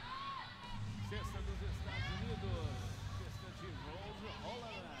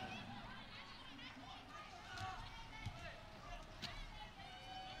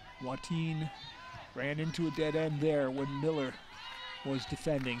 WATINE ran into a dead end there when Miller was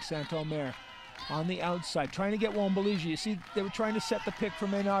defending. Saint-Omer on the outside, trying to get WEMBOLUA. You see, they were trying to set the pick for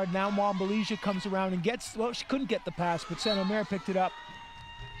Menard. Now WEMBOLUA comes around and gets, well, she couldn't get the pass, but Saint-Omer picked it up.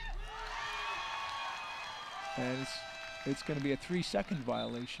 And it's going to be a 3-second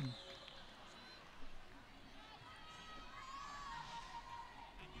violation.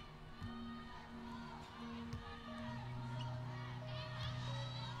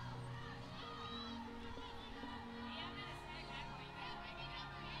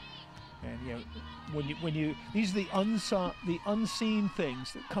 And you know, when you these are the unseen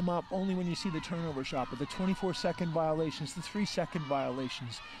things that come up only when you see the turnover shot. But the 24-second violations, the 3-second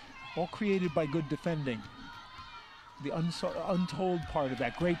violations, all created by good defending. The untold part of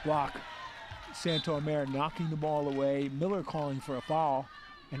that. Great block. Saint-Omer knocking the ball away. Miller calling for a foul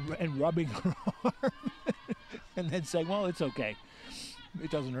and rubbing her arm and then saying, well, it's okay. It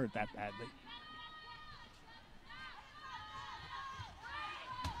doesn't hurt that badly.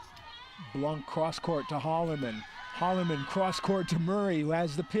 BLUNK cross court to HOLLERMANN. HOLLERMANN cross court to Murray, who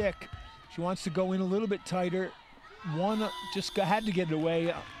has the pick. She wants to go in a little bit tighter. One just had to get it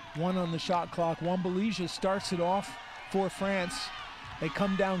away. 1 on the shot clock. WEMBOLUA starts it off for France. They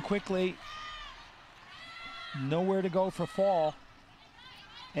come down quickly. Nowhere to go for FALL.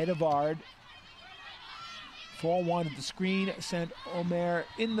 ETAVARD. FALL wanted the screen. Saint-Omer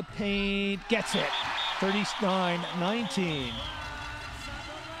in the paint. Gets it. 39-19.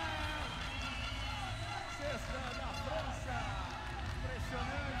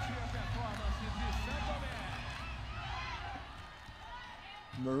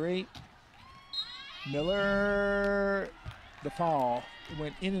 Murray, Miller, the foul. It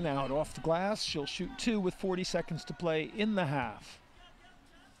went in and out off the glass. She'll shoot 2 with 40 seconds to play in the half.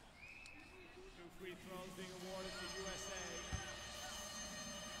 2 free throws being awarded to USA.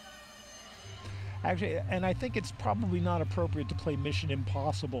 Actually, and I think it's probably not appropriate to play Mission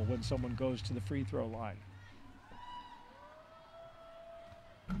Impossible when someone goes to the free throw line.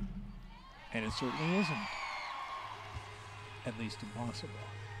 And it certainly isn't. At least impossible.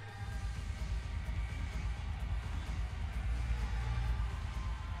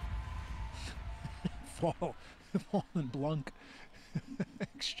 FALL and BLUNK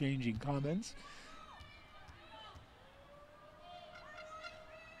exchanging comments.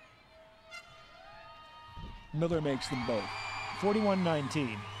 Miller makes them both.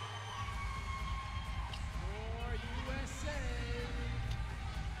 41-19.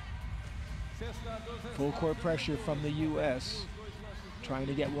 Full court pressure from the U.S. trying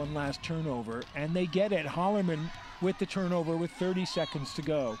to get one last turnover, and they get it. HOLLERMANN with the turnover with 30 seconds to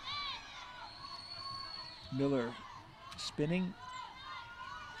go. Miller spinning.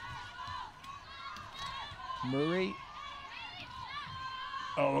 Murray.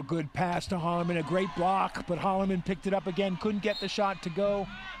 Oh, a good pass to HOLLERMANN, a great block, but HOLLERMANN picked it up again, couldn't get the shot to go.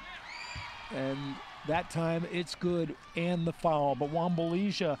 And that time it's good and the foul, but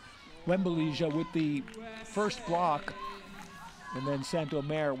WEMBOLUA with the first block, and then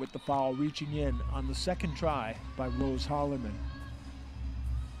Saint-Omer with the foul, reaching in on the second try by Rose HOLLERMANN.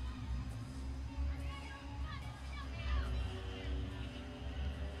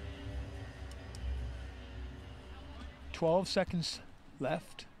 "12 seconds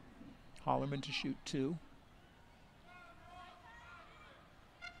left. HOLLERMANN to shoot 2.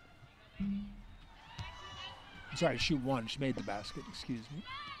 sorry, shoot one. She made the basket, excuse me.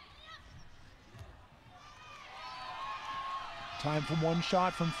 Time for one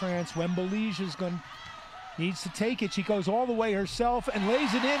shot from France. WEMBOLUA needs to take it. She goes all the way herself and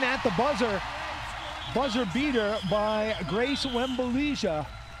lays it in at the buzzer. Buzzer beater by Grace WEMBOLUA.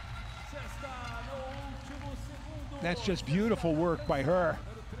 That's just beautiful work by her.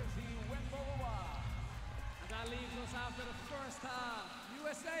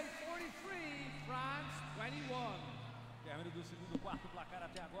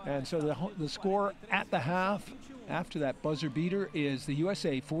 And so the score at the half after that buzzer beater is the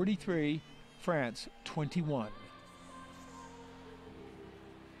USA 43, France 21.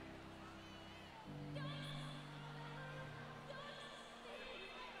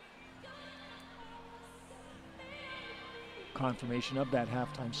 Confirmation of that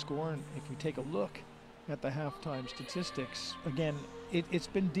halftime score, and if we take a look at the halftime statistics, again, it's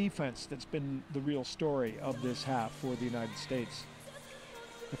been defense that's been the real story of this half for the United States.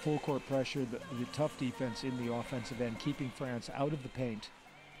 The full court pressure, the tough defense in the offensive end, keeping France out of the paint.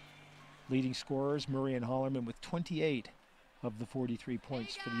 Leading scorers, Marianne Hollermann with 28 of the 43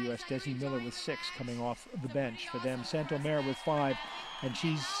 points for the U.S. Desi Miller with 6 coming off the bench for them. Saint-Omer with 5, and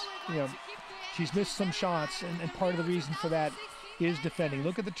she's missed some shots, and part of the reason for that is defending.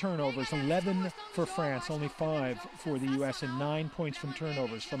 Look at the turnovers, 11 for France, only 5 for the U.S., and 9 points from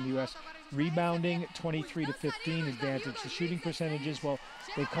turnovers from the U.S. Rebounding, 23-15 advantage. The shooting percentages, well,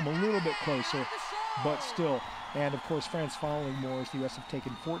 they've come a little bit closer, but still. And of course, France fouling more as the U.S. have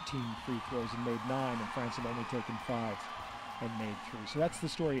taken 14 free throws and made 9, and France have only taken 5 and made 3. So that's the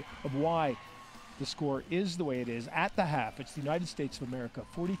story of why the score is the way it is at the half. It's the United States of America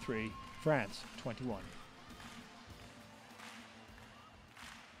 43, France 21.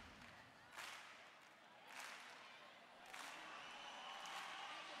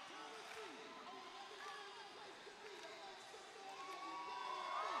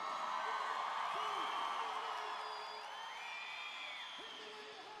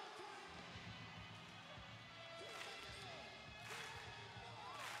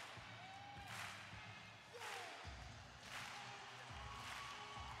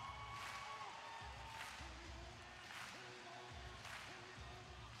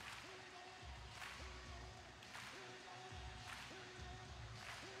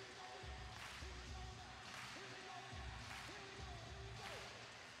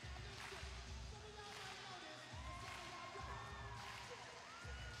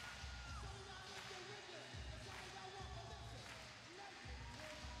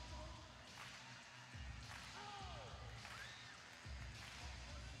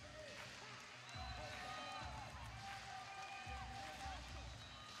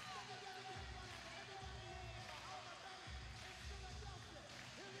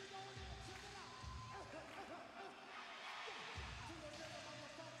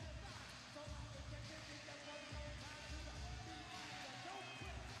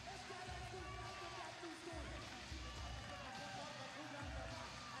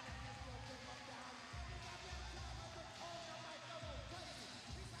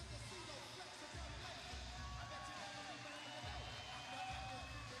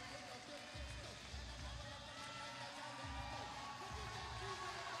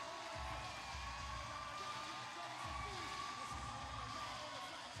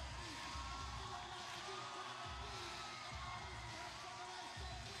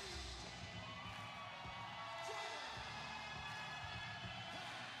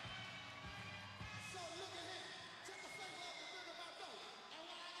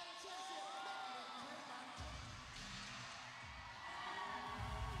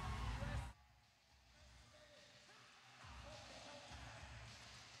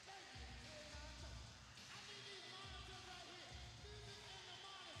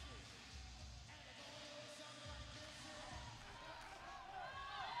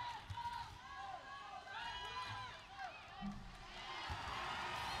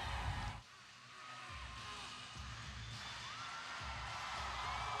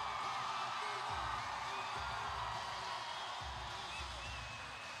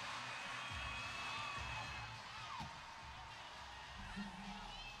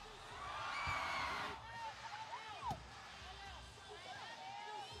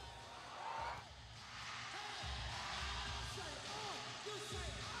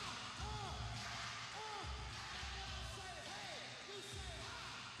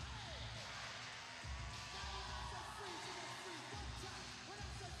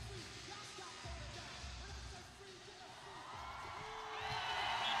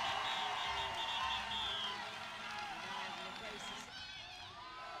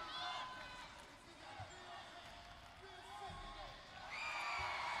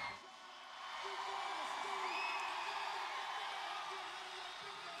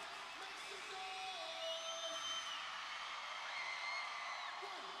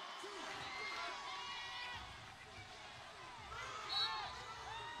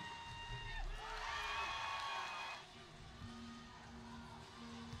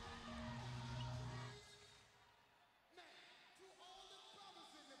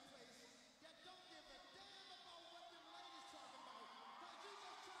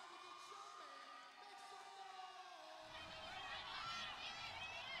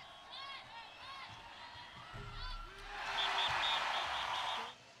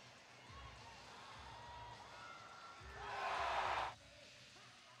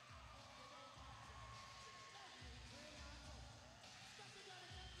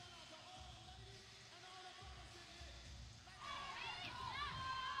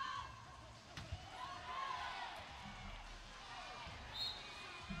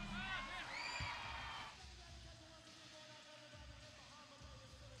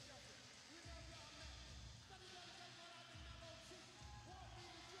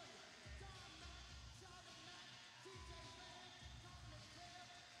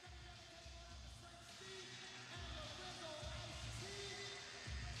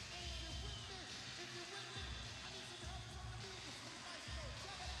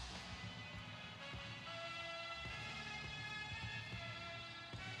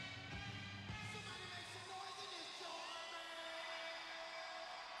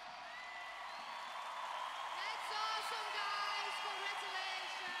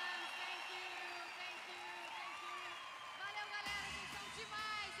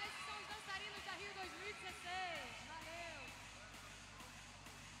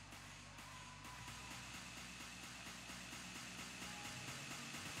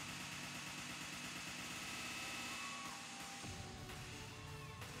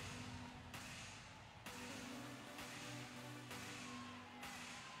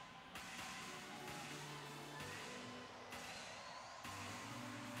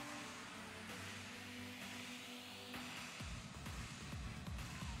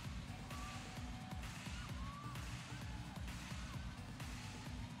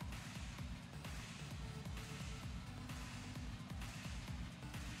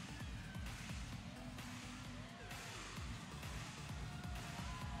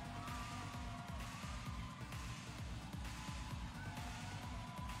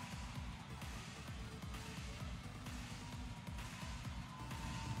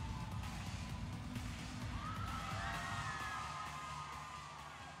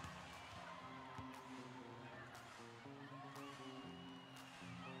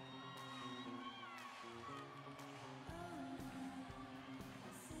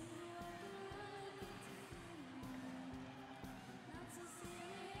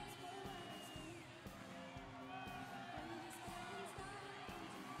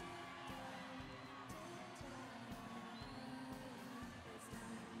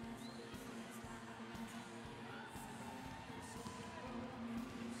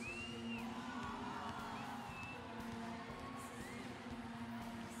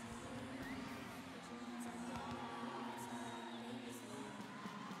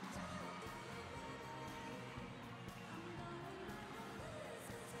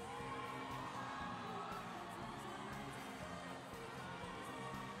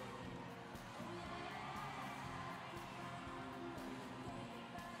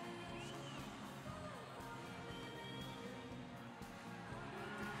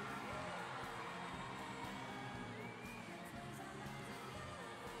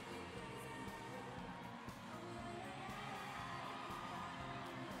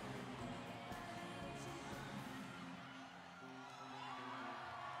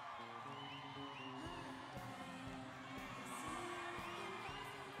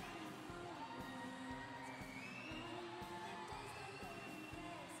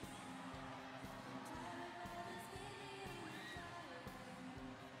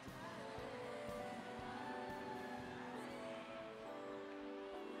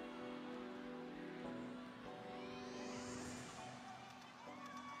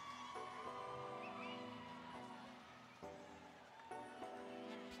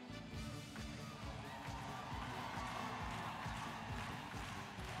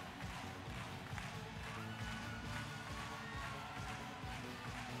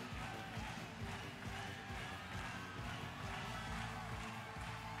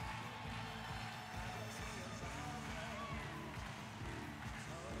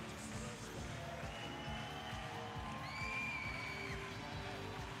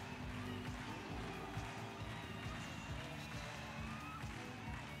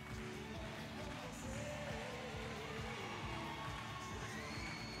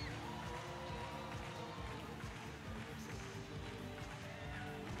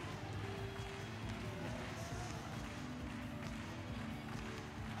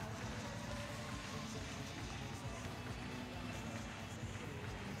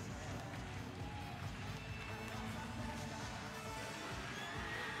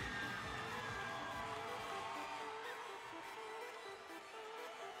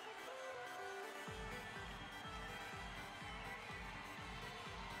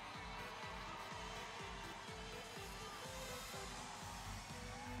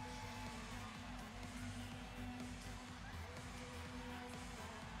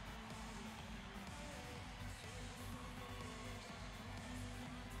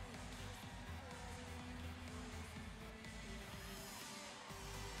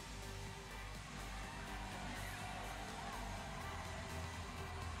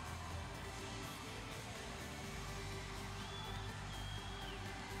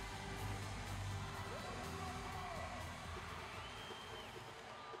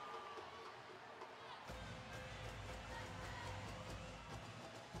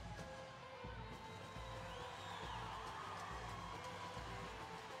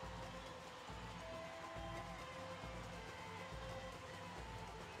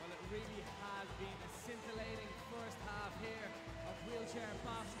 wheelchair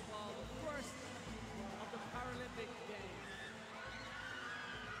basketball, the first of the Paralympic Games.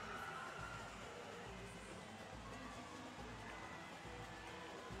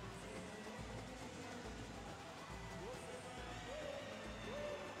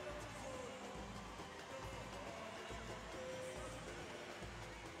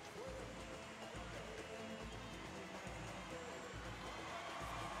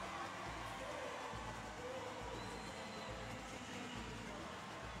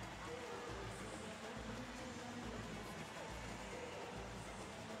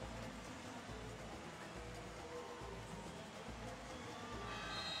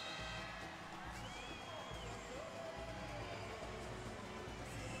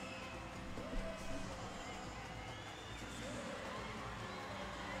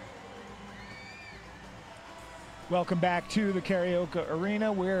 Welcome back to the karaoke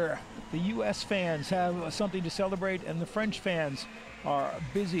arena, where the U.S. fans have something to celebrate and the French fans are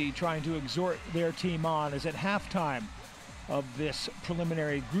busy trying to exhort their team on, as at halftime of this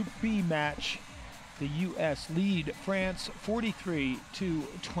preliminary Group B match, the U.S. lead France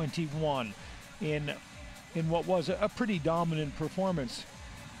 43-21 in what was a pretty dominant performance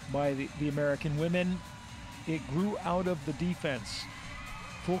by the American women. It grew out of the defense.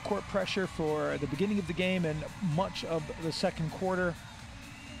 Full court pressure for the beginning of the game and much of the second quarter,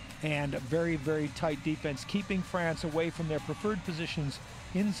 and very, very tight defense, keeping France away from their preferred positions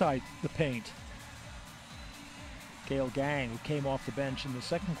inside the paint. Gail Gaeng, who came off the bench in the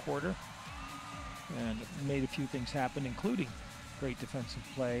second quarter and made a few things happen, including great defensive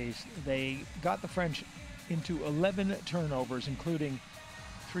plays. They got the French into 11 turnovers, including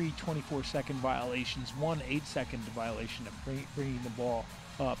 3 24-second violations, 1 8-second violation of bringing the ball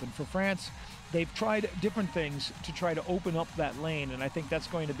up. And for France, they've tried different things to try to open up that lane, and I think that's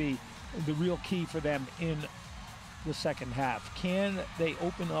going to be the real key for them in the second half. Can they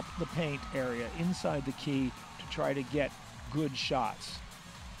open up the paint area inside the key to try to get good shots?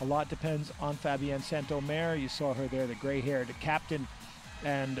 A lot depends on Fabienne Saint-Omer. You saw her there, the gray-haired captain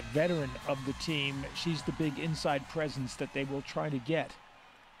and veteran of the team. She's the big inside presence that they will try to get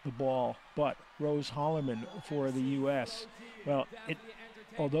the ball. But Rose Hollermann for the U.S., well,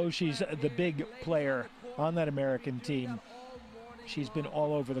 although she's the big player on that American team, she's been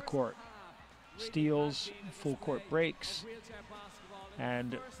all over the court. Steals, full court breaks,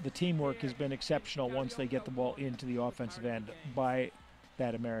 and the teamwork has been exceptional once they get the ball into the offensive end by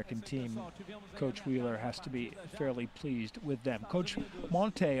that American team. Coach Wheeler has to be fairly pleased with them. Coach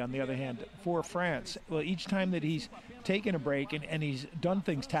MONTET, on the other hand, for France, well, each time that he's taken a break and he's done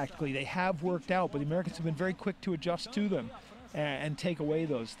things tactically, they have worked out, but the Americans have been very quick to adjust to them and take away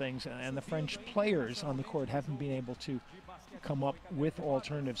those things, and the French players on the court haven't been able to come up with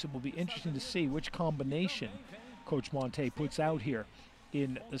alternatives. It will be interesting to see which combination Coach MONTET puts out here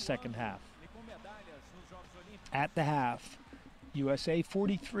in the second half. At the half, USA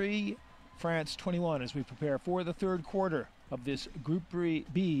 43, France 21, as we prepare for the third quarter of this Group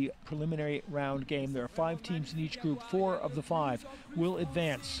B preliminary round game. There are 5 teams in each group. 4 of the 5 will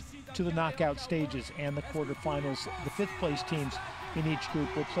advance to the knockout stages and the quarterfinals. The 5th place teams in each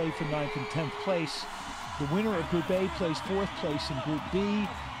group will play for 9th and 10th place. The winner of Group A plays 4th place in Group B.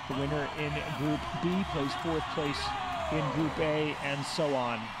 The winner in Group B plays 4th place in Group A, and so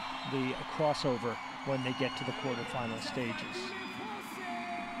on. The crossover when they get to the quarterfinal stages.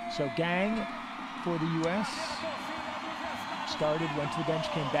 So Gaeng for the U.S. started, went to the bench,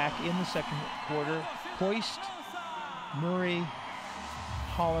 came back in the second quarter. Hoist, Murray,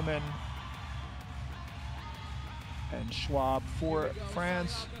 Hollermann, and SCHWAB for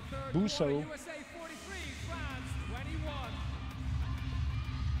France. BUSO,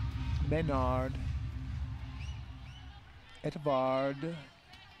 MENARD, ETAVARD,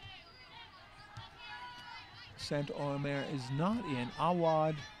 Saint-Omer is not in,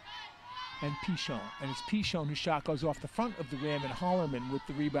 AWAD, and Pichon. And it's Pichon whose shot goes off the front of the rim, and Hollermann with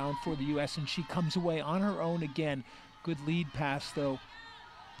the rebound for the U.S., and she comes away on her own again. Good lead pass, though.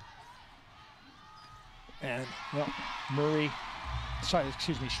 And, well,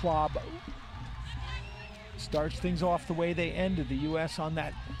 SCHWAB starts things off the way they ended. The U.S. on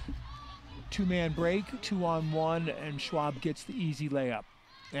that 2-man break, 2-on-1, and SCHWAB gets the easy layup.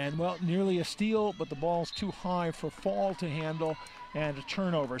 And, well, nearly a steal, but the ball's too high for FALL to handle, and a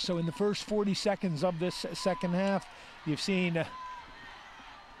turnover. So in the first 40 seconds of this second half, you've seen the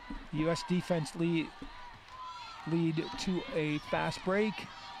U.S. defense lead to a fast break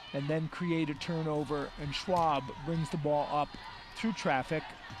and then create a turnover, and SCHWAB brings the ball up through traffic,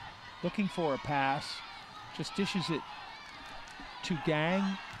 looking for a pass, just dishes it to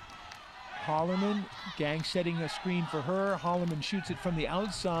Gaeng, Hollermann, Gang setting a screen for her. Hollermann shoots it from the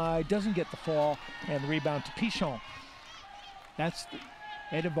outside, doesn't get the fall, and the rebound to Pichon. That's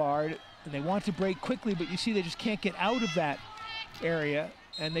ETAVARD. They want to break quickly, but you see they just can't get out of that area,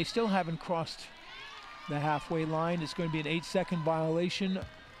 and they still haven't crossed the halfway line. It's going to be an 8-second violation,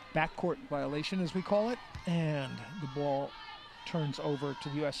 backcourt violation as we call it, and the ball turns over to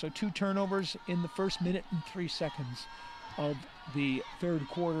the U.S. So 2 turnovers in the first minute and 3 seconds of the third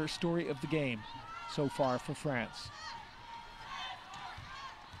quarter. Story of the game so far for France.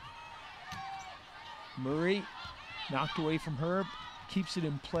 Murray knocked away from her, keeps it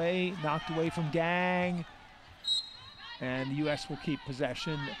in play, knocked away from Gang, and the U.S. will keep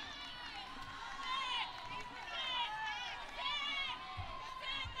possession.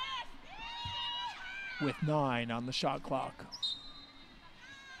 With 9 on the shot clock.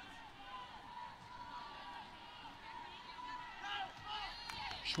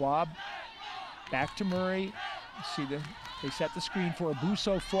 SCHWAB back to Murray. See they set the screen for her.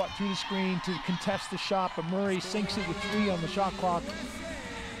 BUSO fought through the screen to contest the shot, but Murray sinks it with 3 on the shot clock,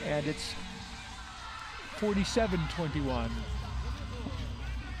 and it's 47-21.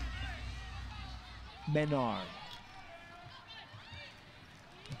 MENARD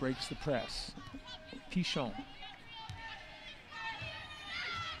breaks the press. Pichon.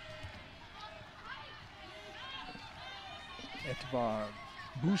 ETAVARD.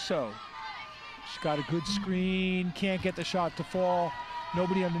 BUSO. She's got a good screen, can't get the shot to fall.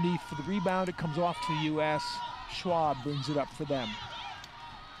 Nobody underneath for the rebound. It comes off to the U.S. SCHWAB brings it up for them.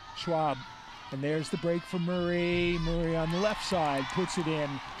 SCHWAB, and there's the break for Murray. Murray on the left side puts it in.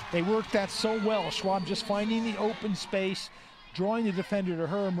 They work that so well. SCHWAB just finding the open space, drawing the defender to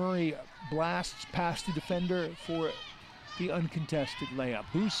her. Murray blasts past the defender for the uncontested layup.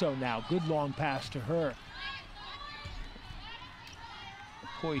 BUSO now, good long pass to her.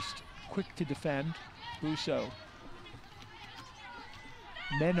 Hoist, quick to defend. BUSO.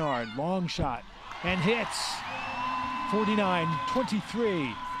 MENARD, long shot, and hits.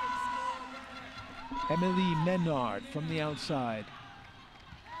 49-23. Emilie MENARD from the outside.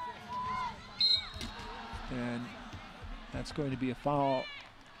 And that's going to be a foul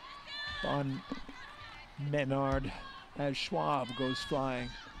on MENARD as SCHWAB goes flying.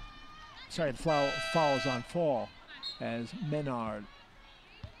 Sorry, the foul is on Fall as MENARD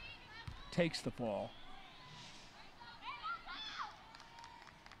takes the fall.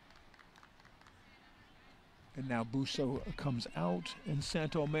 And now BUSO comes out and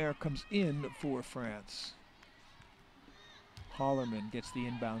Saint-Omer comes in for France. Hollermann gets the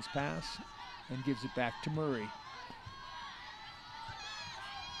inbounds pass and gives it back to Murray.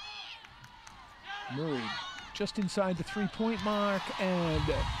 Murray just inside the 3-point mark, and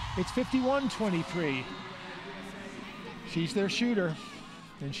it's 51-23. She's their shooter,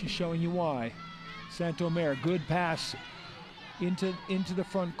 and she's showing you why. Saint-Omer, good pass into the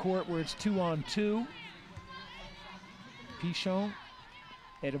front court where it's 2-on-2. Pichon,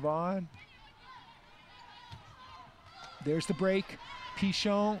 ETAVARD. There's the break.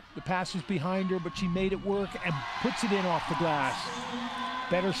 Pichon, the pass was behind her, but she made it work and puts it in off the glass.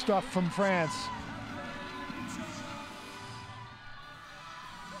 Better stuff from France.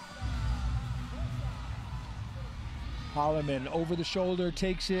 Hollermann over the shoulder,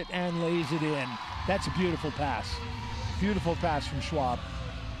 takes it and lays it in. That's a beautiful pass. Beautiful pass from SCHWAB.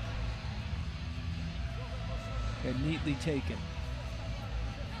 And neatly taken.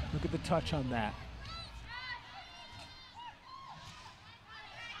 Look at the touch on that.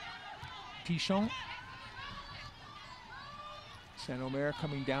 Pichon. Saint-Omer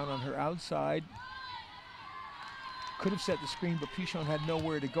coming down on her outside. Could have set the screen, but Pichon had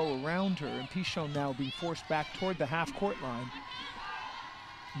nowhere to go around her, and Pichon now being forced back toward the half-court line.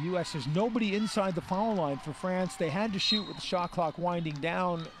 U.S. there's nobody inside the foul line for France. They had to shoot with the shot clock winding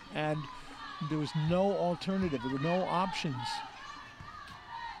down, and there was no alternative. There were no options.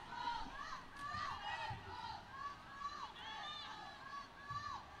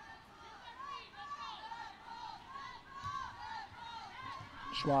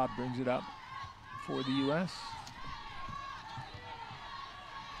 SCHWAB brings it up for the U.S.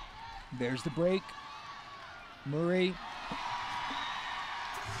 There's the break. Murray.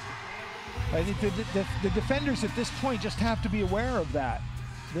 I think the defenders at this point just have to be aware of that.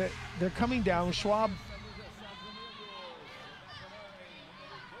 They're coming down. SCHWAB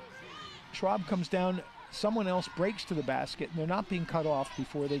comes down. Someone else breaks to the basket, and they're not being cut off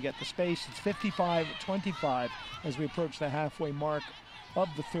before they get the space. It's 55-25 as we approach the halfway mark of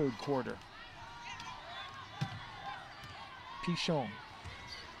the third quarter. Pichon.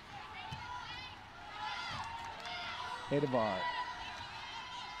 ETAVARD.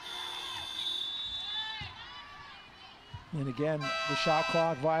 And again, the shot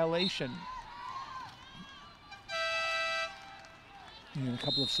clock violation. And a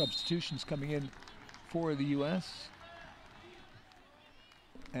couple of substitutions coming in for the U.S.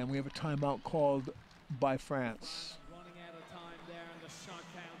 And we have a timeout called by France. Running out of time there on the shot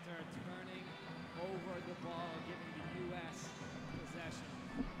counter, turning over the ball, giving the U.S. possession.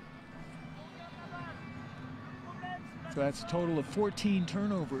 So that's a total of 14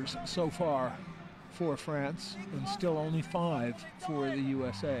 turnovers so far for France, and still only 5 for the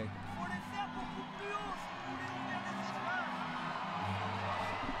USA.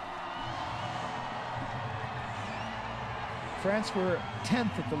 France were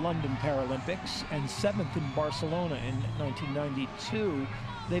 10th at the London Paralympics and 7th in Barcelona in 1992.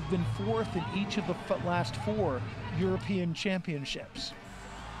 They've been 4th in each of the last 4 European Championships.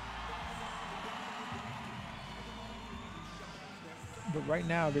 But right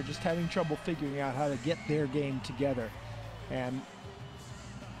now, they're just having trouble figuring out how to get their game together. And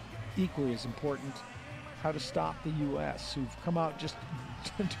equally as important, how to stop the U.S., who've come out just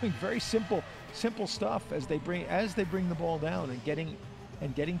doing very simple stuff as they bring the ball down and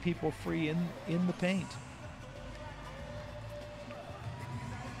getting people free in the paint.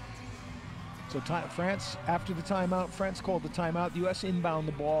 So France, after the timeout, France called the timeout. The U.S. inbound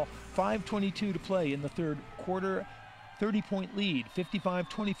the ball. 5:22 to play in the third quarter. 30-point lead,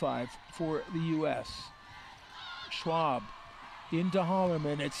 55-25 for the U.S. SCHWAB into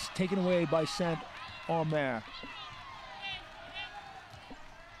Hollermann. It's taken away by Saint-Omer.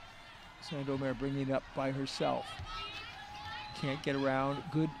 Saint-Omer bringing it up by herself. Can't get around.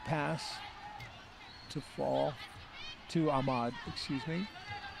 Good pass to FALL, to Ahmad, excuse me.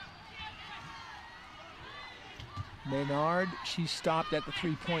 MENARD, she's stopped at the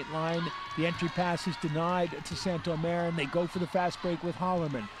three-point line. The entry pass is denied to Saint-Omer, and they go for the fast break with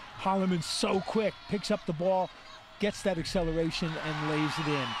Hollermann. Hollermann's so quick, picks up the ball, gets that acceleration, and lays it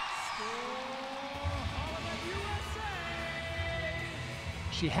in.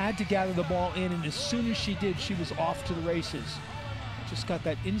 She had to gather the ball in, and as soon as she did, she was off to the races. Just got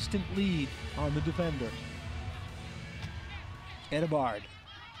that instant lead on the defender. ETAVARD.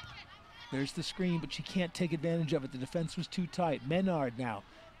 There's the screen, but she can't take advantage of it. The defense was too tight. MENARD now.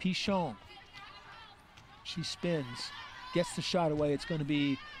 Pichon. She spins, gets the shot away. It's going to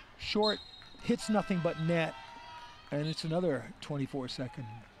be short, hits nothing but net, and it's another 24-second.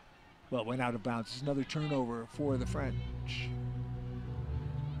 Well, it went out of bounds. It's another turnover for the French.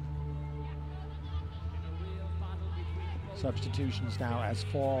 Substitutions now as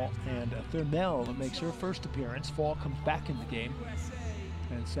FALL and THIEURMEL makes her first appearance. FALL comes back in the game,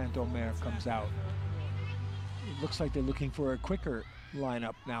 and Saint-Omer comes out. It looks like they're looking for a quicker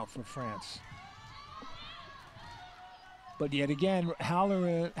lineup now for France. But yet again,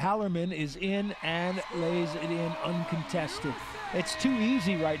 Hollermann is in and lays it in uncontested. It's too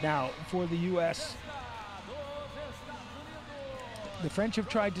easy right now for the U.S. The French have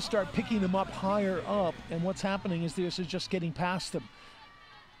tried to start picking them up higher up, and what's happening is this is just getting past them.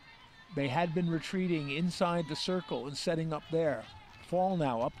 They had been retreating inside the circle and setting up there. FALL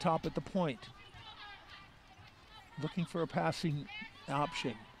now up top at the point. Looking for a passing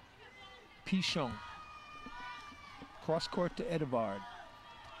option. Pichon. Cross court to ETAVARD.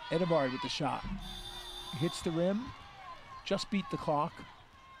 ETAVARD with the shot. Hits the rim. Just beat the clock.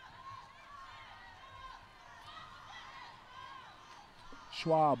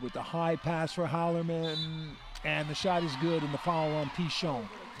 SCHWAB with the high pass for Hollermann, and the shot is good, and the foul on Pichon.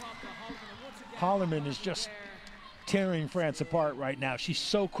 Hollermann is just tearing France apart right now. She's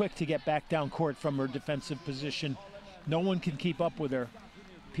so quick to get back down court from her defensive position. No one can keep up with her.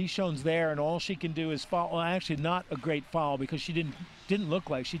 Pichon's there, and all she can do is foul. Well, actually not a great foul, because she didn't look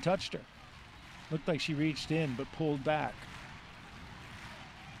like she touched her. Looked like she reached in but pulled back.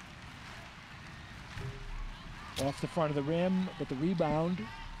 Off the front of the rim, but the rebound.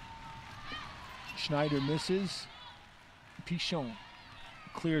 SCHNEIDER misses. Pichon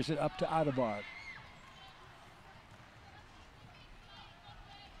clears it up to ETAVARD.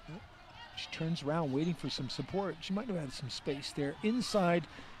 She turns around waiting for some support. She might have had some space there inside,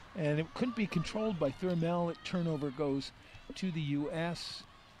 and it couldn't be controlled by THIEURMEL. Turnover goes to the U.S.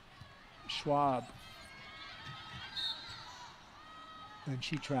 SCHWAB. And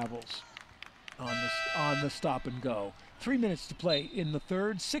she travels on the stop and go. 3 minutes to play in the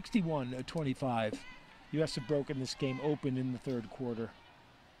third, 61-25. U.S. have broken this game open in the third quarter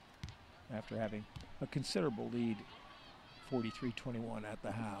after having a considerable lead, 43-21 at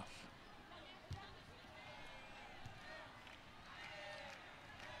the half.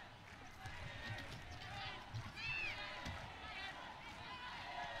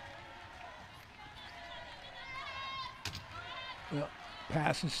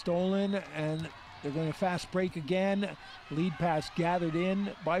 Pass is stolen, and they're going to fast break again. Lead pass gathered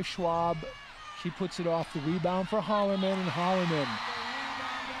in by SCHWAB. She puts it off the rebound for Hollermann, and Hollermann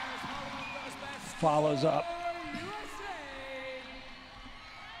follows up.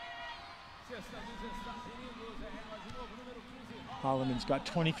 Hollermann's got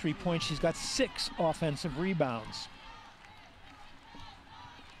 23 points. She's got 6 offensive rebounds.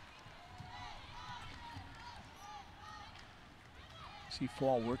 See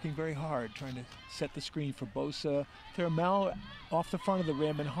FALL working very hard, trying to set the screen for BUSO. THIEURMEL off the front of the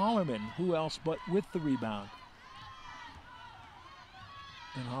rim, and Hollermann, who else but with the rebound.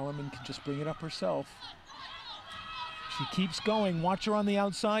 And Hollermann can just bring it up herself. She keeps going. Watch her on the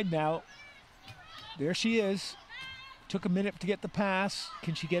outside now. There she is. Took a minute to get the pass.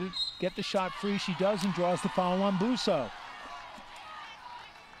 Can she get the shot free? She does, and draws the foul on BUSO.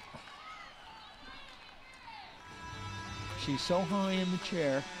 She's so high in the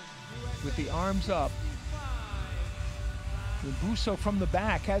chair with the arms up. And BUSO from the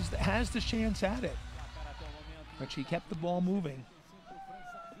back has the chance at it. But she kept the ball moving.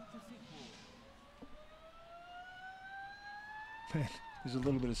 There's a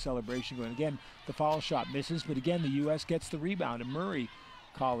little bit of celebration going. Again, the foul shot misses, but again, the U.S. gets the rebound, and Murray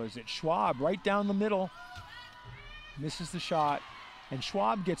collars it. SCHWAB right down the middle. Misses the shot, and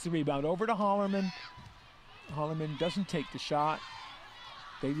SCHWAB gets the rebound over to Hollermann. Hollermann doesn't take the shot.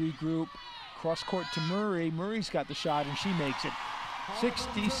 They regroup. Cross court to Murray. Murray's got the shot, and she makes it.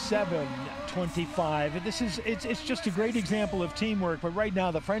 67-25. It's just a great example of teamwork, but right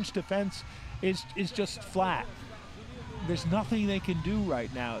now the French defense is just flat. There's nothing they can do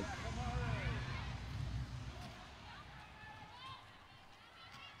right now.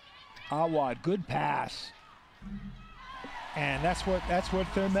 AWAD, good pass. And that's what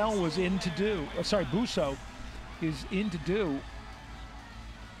THIEURMEL was in to do. Oh, sorry, BUSO is in to do.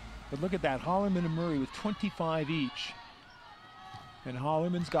 But look at that, Hollermann and Murray with 25 each. And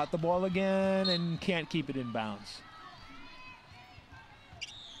Hollermann's got the ball again and can't keep it in bounds.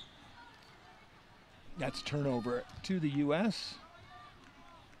 That's turnover to the U.S.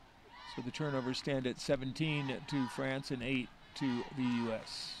 So the turnovers stand at 17 to France and 8 to the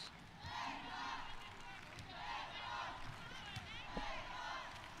U.S.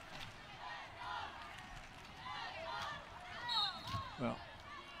 Well,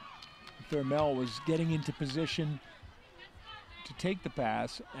 THIEURMEL was getting into position to take the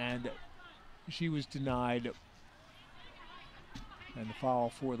pass, and she was denied. And the foul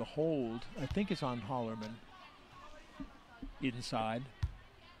for the hold, I think it's on Hollermann. Inside.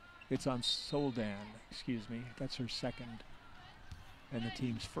 It's on Soldan, excuse me. That's her second. And the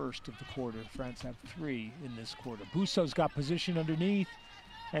team's first of the quarter. France have 3 in this quarter. BUSO's got position underneath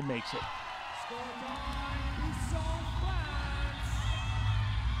and makes it.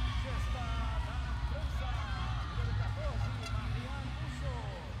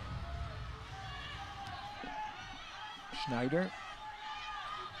 SCHNEIDER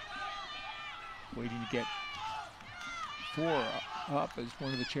waiting to get 4 up as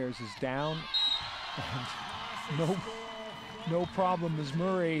one of the chairs is down. And no problem as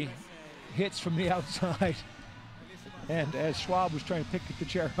Murray hits from the outside. And as SCHWAB was trying to pick the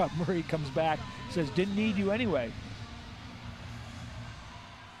chair up, Murray comes back, says, didn't need you anyway.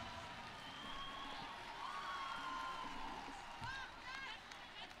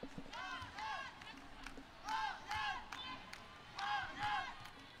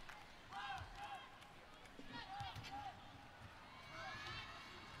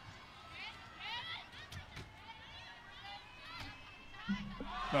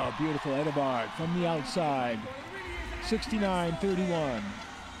 Oh, beautiful ETAVARD from the outside. 69-31.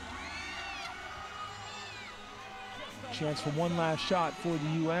 Chance for one last shot for the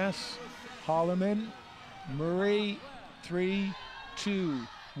U.S. Hollermann, Murray, 3, 2,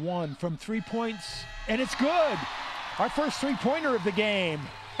 1 from 3 points, and it's good. Our first three-pointer of the game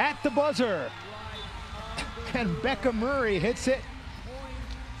at the buzzer. And Becca Murray hits it.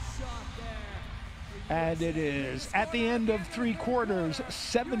 And it is at the end of 3 quarters,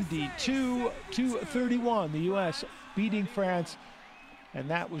 72-31. The U.S. beating France. And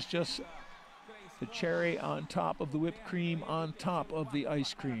that was just the cherry on top of the whipped cream, on top of the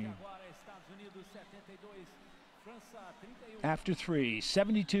ice cream. After 3,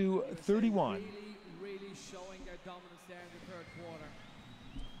 72-31. Really showing their dominance there in the third quarter.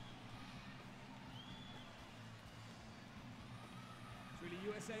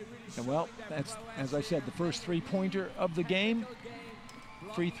 And well, that's, as I said, the first three-pointer of the game.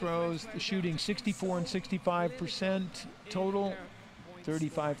 Free throws, the shooting 64 and 65% total,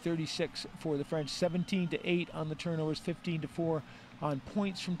 35-36 for the French, 17-8 on the turnovers, 15-4 on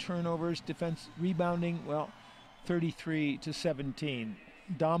points from turnovers, defense, rebounding, well, 33-17.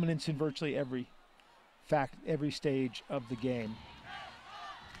 Dominance in virtually every stage of the game.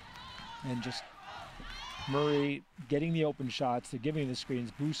 And just Murray getting the open shots, they're giving the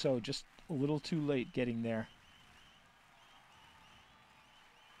screens. BUSO just a little too late getting there.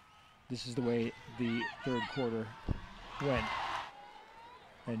 This is the way the third quarter went.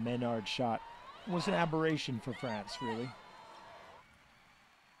 And Menard's shot was an aberration for France, really.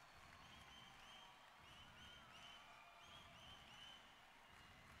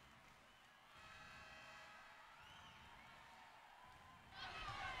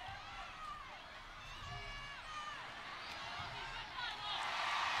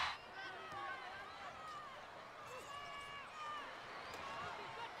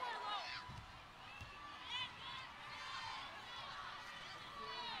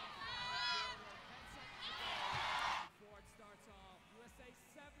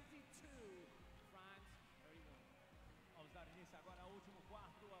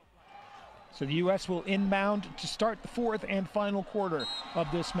 So the U.S. will inbound to start the fourth and final quarter of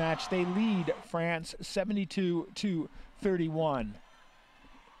this match. They lead France 72-31.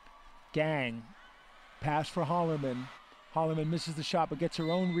 Gang, pass for Hollermann. Hollermann misses the shot but gets her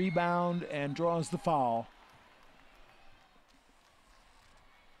own rebound and draws the foul.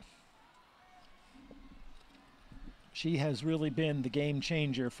 She has really been the game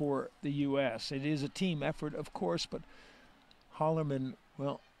changer for the U.S. It is a team effort, of course, but Hollermann,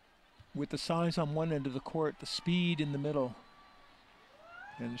 well, with the size on one end of the court, the speed in the middle,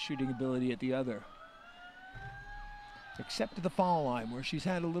 and the shooting ability at the other. Except at the foul line, where she's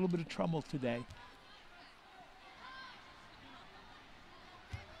had a little bit of trouble today.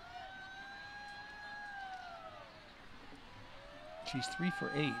 She's 3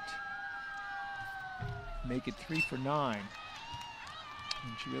 for 8. Make it 3 for 9. And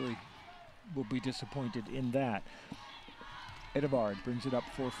she really will be disappointed in that. ETAVARD brings it up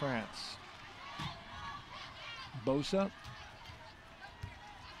for France. Bosa.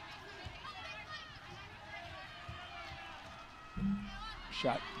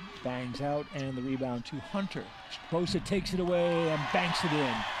 Shot bangs out and the rebound to Hunter. Bosa takes it away and banks it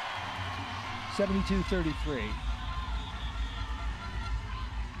in. 72-33.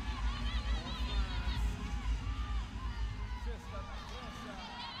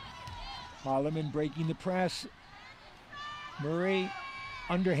 Hollermann breaking the press. Murray,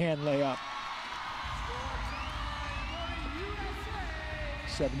 underhand layup.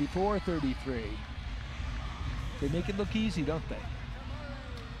 74-33. They make it look easy, don't they?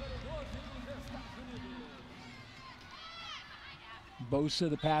 Bosa,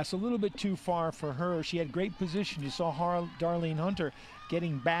 the pass a little bit too far for her. She had great position. You saw Darlene Hunter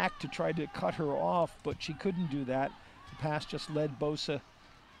getting back to try to cut her off, but she couldn't do that. The pass just led Bosa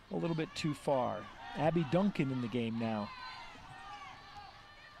a little bit too far. Abby Duncan in the game now,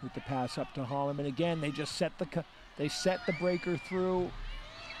 with the pass up to Hollermann. Again, they just set the breaker through.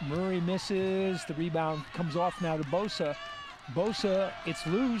 Murray misses. The rebound comes off now to Bosa. Bosa, it's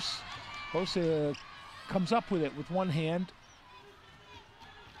loose. Bosa comes up with it with one hand.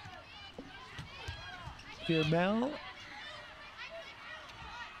 THIEURMEL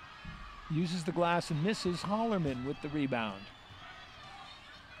uses the glass and misses. Hollermann with the rebound.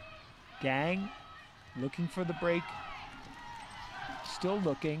 Gang looking for the break. Still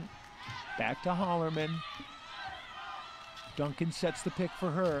looking. Back to Hollermann. Duncan sets the pick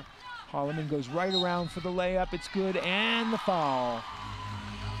for her. Hollermann goes right around for the layup. It's good, and the foul.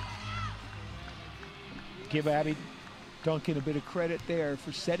 Give Abby Duncan a bit of credit there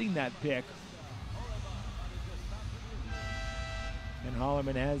for setting that pick. And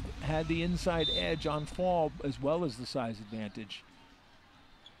Hollermann has had the inside edge on fall as well as the size advantage.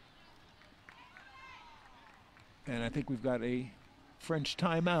 And I think we've got a French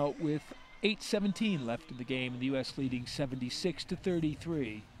timeout with 8:17 left in the game, and the U.S. leading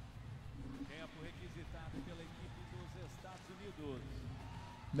 76-33.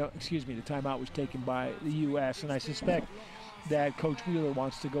 No, excuse me, the timeout was taken by the U.S., and I suspect that Coach Wheeler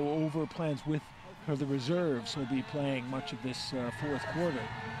wants to go over plans with the reserves who will be playing much of this fourth quarter.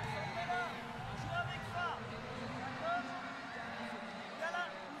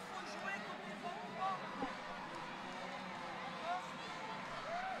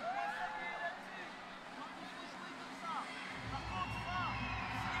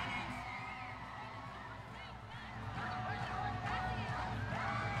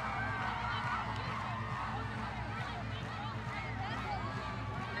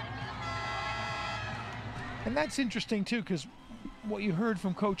 And that's interesting too, because what you heard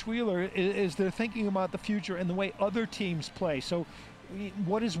from Coach Wheeler is they're thinking about the future and the way other teams play. So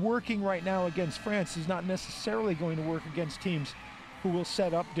what is working right now against France is not necessarily going to work against teams who will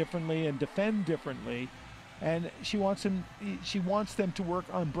set up differently and defend differently. And she wants them to work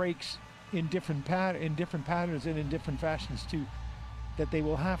on breaks in different patterns and in different fashions too, that they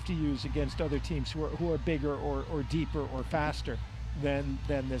will have to use against other teams who are bigger or deeper or faster than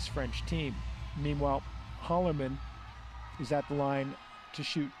this French team. Meanwhile, Hollermann is at the line to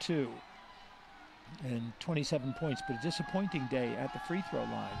shoot 2 and 27 points, but a disappointing day at the free throw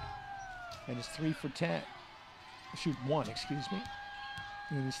line. And is 3 for 10. Shoot 1, excuse me.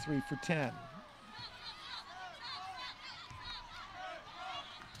 And is 3 for 10.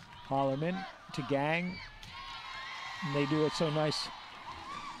 Hollermann to Gang. And they do it so nice.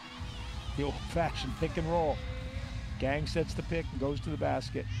 The old-fashioned pick and roll. Gang sets the pick and goes to the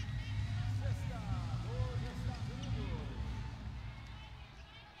basket.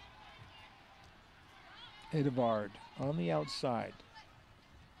 ETAVARD on the outside.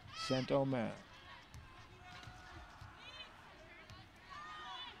 Saint-Omer.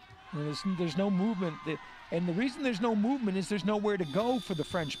 There's no movement. And the reason there's no movement is there's nowhere to go for the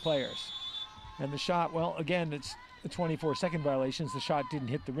French players. And the shot, well, again, it's a 24-second violation. The shot didn't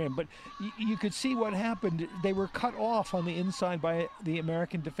hit the rim. But you could see what happened. They were cut off on the inside by the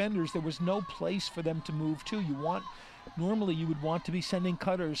American defenders. There was no place for them to move to. Normally you would want to be sending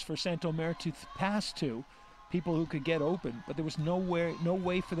cutters for Saint-Omer to pass to, people who could get open. But there was no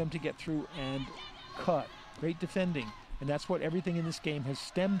way for them to get through and cut. Great defending. And that's what everything in this game has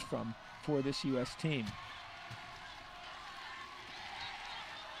stemmed from for this U.S. team.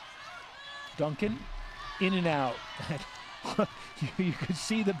 Duncan, in and out. You could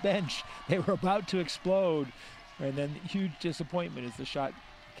see the bench. They were about to explode. And then huge disappointment as the shot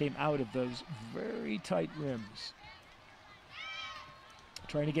came out of those very tight rims.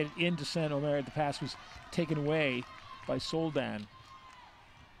 Trying to get it into Saint-Omer. The pass was taken away by Soldan.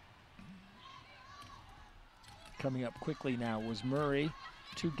 Coming up quickly now was Murray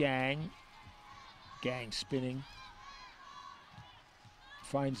to Gang. Gang spinning.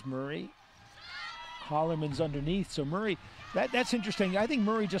 Finds Murray. Hollermann's underneath, so Murray, that's interesting. I think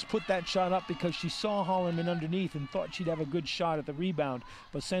Murray just put that shot up because she saw Hollermann underneath and thought she'd have a good shot at the rebound,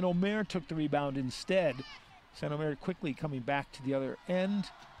 but Saint-Omer took the rebound instead. Saint-Omer quickly coming back to the other end.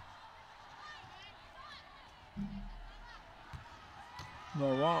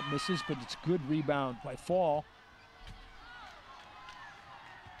 Laurent misses, but it's good rebound by Fall.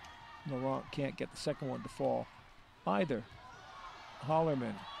 Laurent can't get the second one to fall either.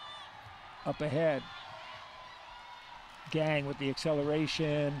 Hollermann up ahead. Gang with the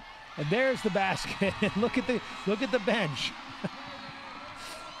acceleration, and there's the basket. look at the bench.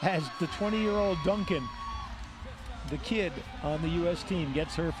 As the 20-year-old Duncan, the kid on the U.S. team,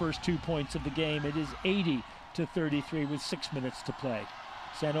 gets her first 2 points of the game. It is 80-33 with 6 minutes to play.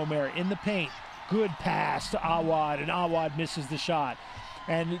 Saint-Omer in the paint. Good pass to AWAD, and AWAD misses the shot.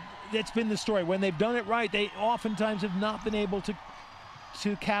 And that's been the story. When they've done it right, they oftentimes have not been able to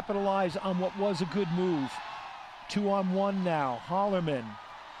capitalize on what was a good move. 2-on-1 now. Hollermann.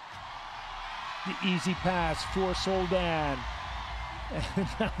 The easy pass for Soldan. And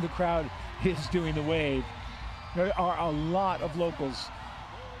now the crowd is doing the wave. There are a lot of locals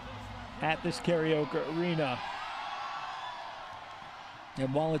at this karaoke arena.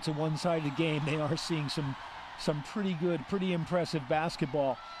 And while it's a one-sided game, they are seeing some pretty good, pretty impressive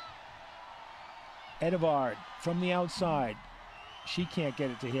basketball. ETAVARD from the outside. She can't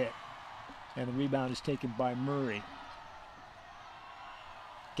get it to hit. And the rebound is taken by Murray.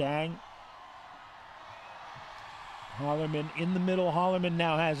 Gang. Hollermann in the middle. Hollermann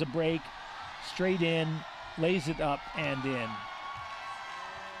now has a break. Straight in. Lays it up and in.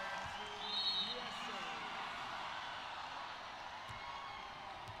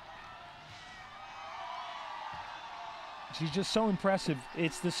 She's just so impressive.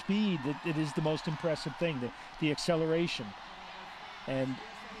 It's the speed that is the most impressive thing, the acceleration. And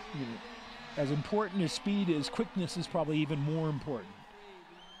you know, as important as speed is, quickness is probably even more important.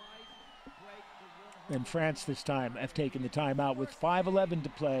 And France this time have taken the timeout with 5:11 to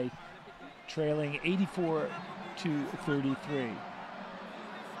play, trailing 84-33.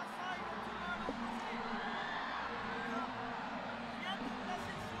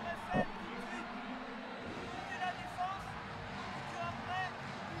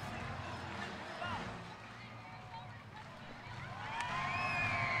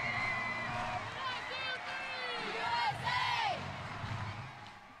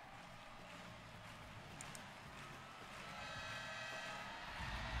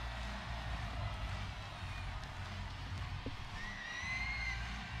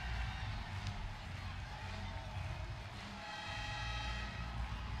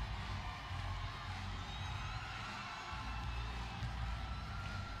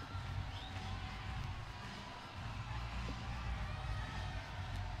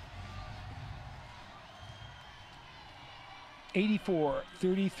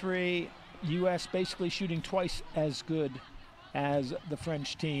 84-33. U.S. basically shooting twice as good as the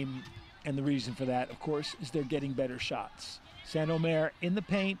French team. And the reason for that, of course, is they're getting better shots. Saint-Omer in the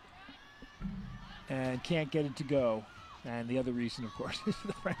paint and can't get it to go. And the other reason, of course, is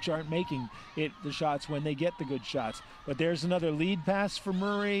the French aren't making the shots when they get the good shots. But there's another lead pass for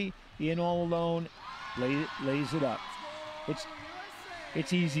Murray. In all alone, lays it up.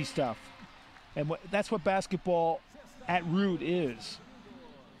 It's easy stuff. And that's what basketball at root is.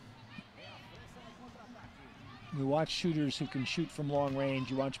 You watch shooters who can shoot from long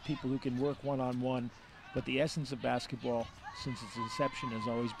range. You watch people who can work one-on-one. But the essence of basketball, since its inception, has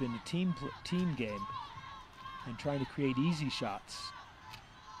always been a team game and trying to create easy shots.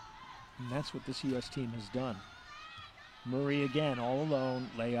 And that's what this U.S. team has done. Murray again, all alone,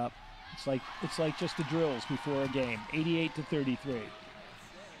 layup. It's like just the drills before a game. 88-33.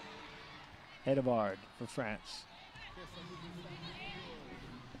 ETAVARD for France.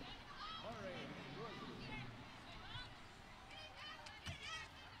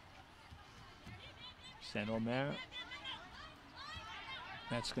 Saint-Omer.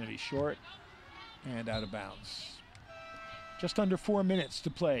 That's going to be short and out of bounds. Just under 4 minutes to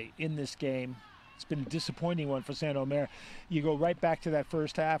play in this game. It's been a disappointing one for Saint-Omer. You go right back to that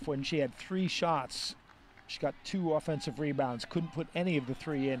first half when she had 3 shots. She got 2 offensive rebounds, couldn't put any of the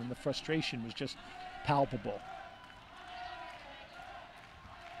 3 in, and the frustration was just palpable.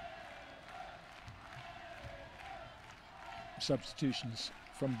 Substitutions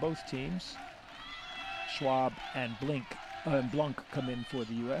from both teams. SCHWAB and BLUNK come in for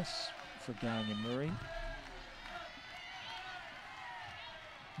the U.S. for Gang and Murray.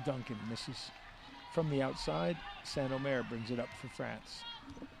 Duncan misses from the outside. Saint-Omer brings it up for France.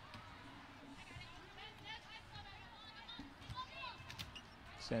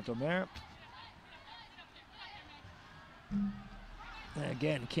 Saint-Omer.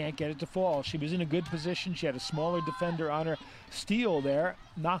 Again, can't get it to fall. She was in a good position. She had a smaller defender on her. Steal there,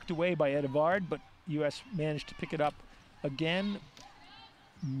 knocked away by ETAVARD, but U.S. managed to pick it up again.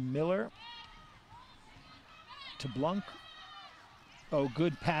 Miller to BLUNK. Oh,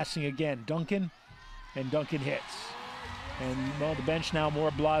 good passing again. Duncan, and Duncan hits. And well, the bench now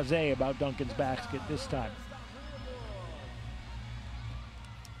more blasé about Duncan's basket this time.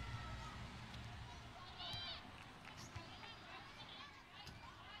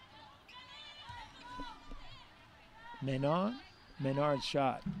 Menard's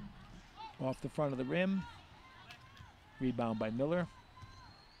shot off the front of the rim. Rebound by Miller.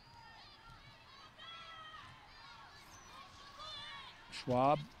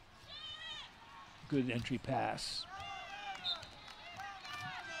 SCHWAB. Good entry pass.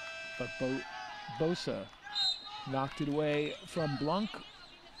 But Bosa knocked it away from BLUNK.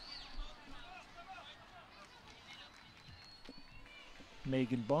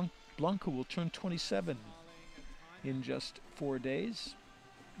 Megan BLUNK, who will turn 27 in just 4 days,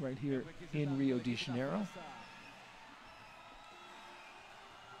 right here in Rio de Janeiro.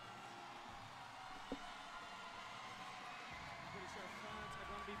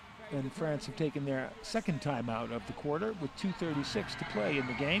 And France have taken their second timeout of the quarter with 2:36 to play in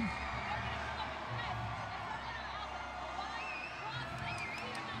the game.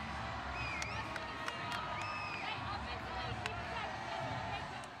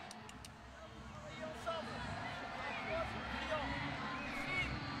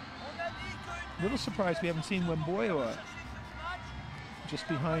 A little surprised we haven't seen WEMBOLUA just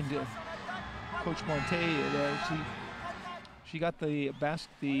behind Coach MONTET. She got the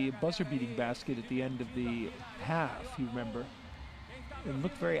buzzer-beating basket at the end of the half, you remember, and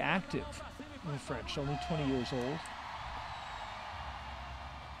looked very active in French, only 20 years old.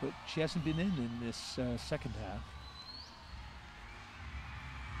 But she hasn't been in this second half.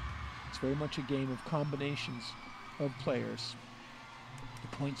 It's very much a game of combinations of players.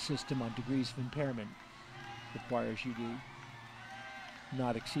 The point system on degrees of impairment requires you to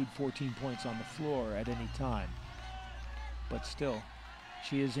not exceed 14 points on the floor at any time. But still,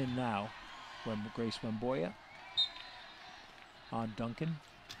 she is in now. Grace WEMBOLUA on Duncan.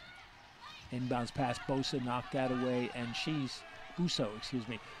 Inbounds pass, Bosa knocked that away, and BUSO, excuse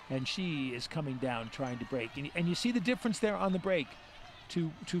me, and she is coming down trying to break. And you see the difference there on the break to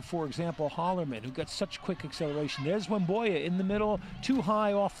for example, HOLLERMANN, who got such quick acceleration. There's WEMBOLUA in the middle, too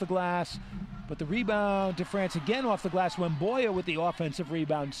high off the glass, but the rebound to France again off the glass. WEMBOLUA with the offensive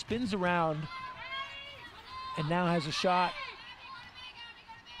rebound, spins around, and now has a shot.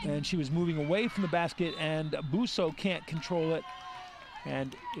 And she was moving away from the basket, and BUSO can't control it,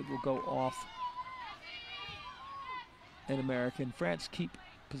 and it will go off an American. France keep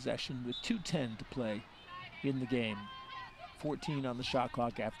possession with 2:10 to play in the game. 14 on the shot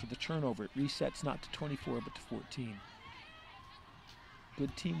clock after the turnover. It resets not to 24 but to 14.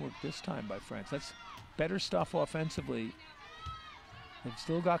 Good teamwork this time by France. That's better stuff offensively. They've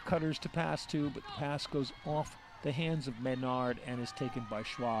still got cutters to pass to, but the pass goes off the hands of Menard and is taken by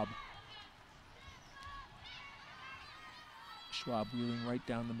SCHWAB. SCHWAB wheeling right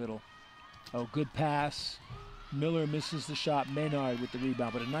down the middle. Oh, good pass. Miller misses the shot. Menard with the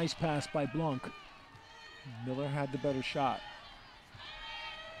rebound, but a nice pass by BLUNK. Miller had the better shot.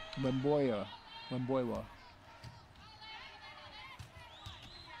 Wemboya.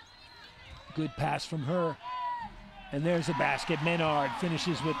 Good pass from her. And there's a basket. Menard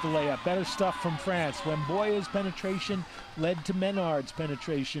finishes with the layup. Better stuff from France. Wemboya's penetration led to Menard's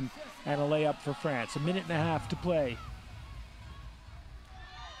penetration and a layup for France. 1.5 minutes to play.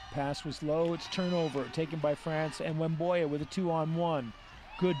 Pass was low. It's turnover taken by France, and Wemboya with a 2-on-1.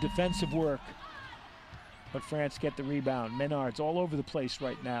 Good defensive work. But France get the rebound. Menard's all over the place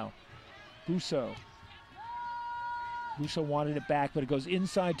right now. BUSO wanted it back, but it goes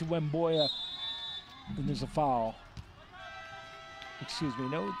inside to Wemboya, and there's a foul. Excuse me,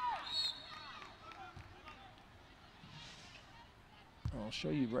 no. I'll show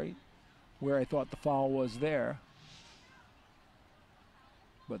you right where I thought the foul was there.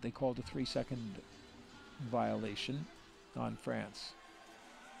 But they called a 3-second violation on France.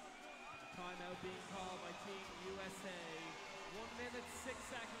 Timeout being called by Team USA. 1 minute, 6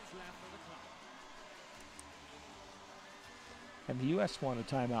 seconds left on the clock. And the US want a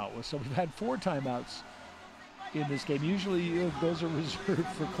timeout. So we've had 4 timeouts in this game. Usually those are reserved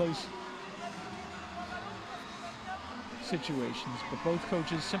for close situations, but both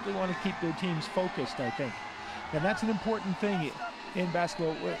coaches simply want to keep their teams focused, I think. And that's an important thing in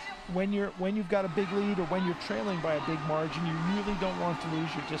basketball. When you've got a big lead or when you're trailing by a big margin, you really don't want to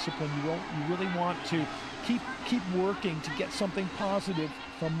lose your discipline. You really want to keep working to get something positive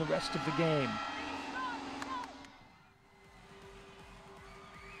from the rest of the game.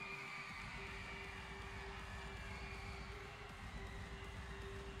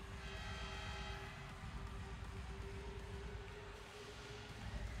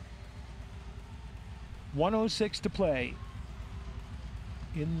 .106 to play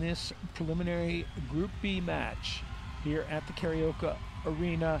in this preliminary Group B match here at the Carioca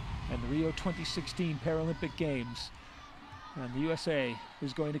Arena and the Rio 2016 Paralympic Games. And the USA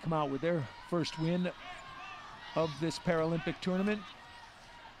is going to come out with their first win of this Paralympic tournament.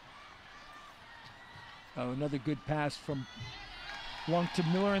 Oh, another good pass from BLUNK to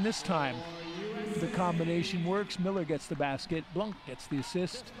Miller, and this time the combination works. Miller gets the basket, BLUNK gets the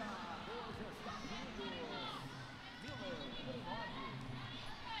assist.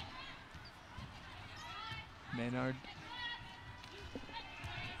 Menard,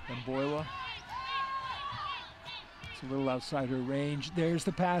 Wemboya. It's a little outside her range. There's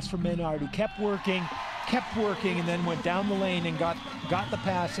the pass from Menard, who kept working, and then went down the lane and got the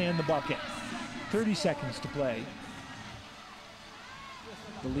pass and the bucket. 30 seconds to play.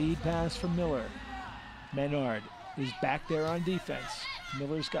 The lead pass from Miller. Menard is back there on defense.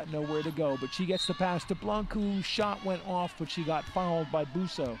 Miller's got nowhere to go, but she gets the pass to BLUNK, whose shot went off, but she got fouled by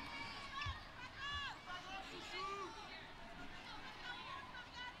BUSO.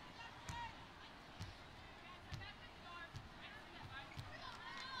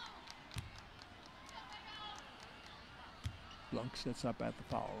 BLUNK sets up at the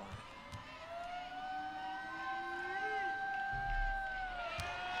foul line.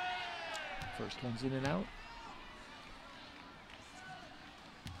 First one's in and out.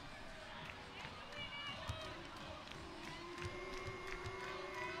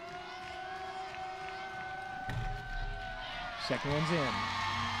 Second one's in.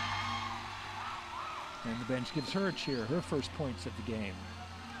 And the bench gives her a cheer, her first points of the game.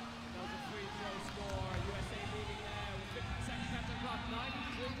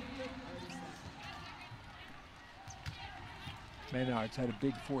 Menard's had a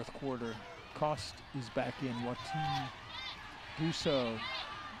big fourth quarter. COSTE is back in. WATINE, BUSO.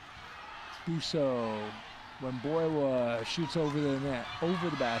 Wemboya shoots over the net, over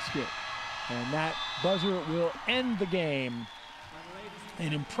the basket. And that buzzer will end the game.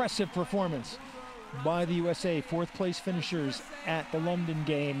 An impressive performance by the USA, 4th place finishers at the London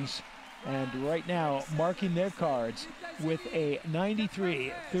Games. And right now, marking their cards with a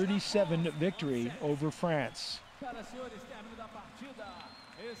 93-37 victory over France.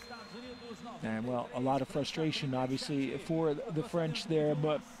 And well, a lot of frustration obviously for the French there,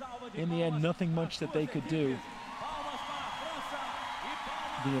 but in the end, nothing much that they could do.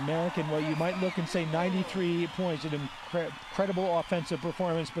 The American, well, you might look and say 93 points, an incredible offensive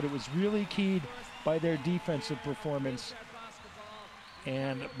performance, but it was really keyed by their defensive performance.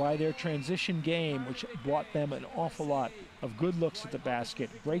 and by their transition game, which brought them an awful lot of good looks at the basket,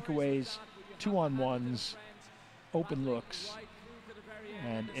 breakaways, 2-on-1s, open looks,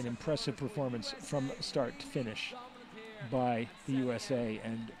 and an impressive performance from start to finish by the USA.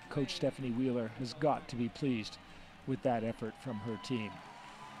 And Coach Stephanie Wheeler has got to be pleased with that effort from her team.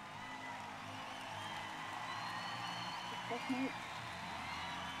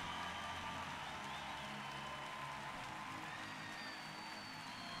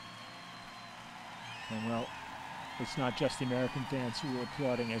 And well, it's not just the American fans who are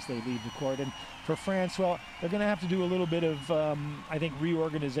applauding as they leave the court. And for France, well, they're going to have to do a little bit of, I think,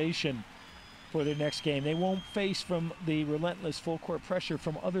 reorganization for their next game. They won't face from the relentless full court pressure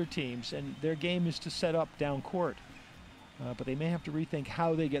from other teams, and their game is to set up down court. But they may have to rethink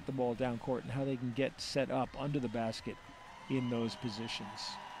how they get the ball down court and how they can get set up under the basket in those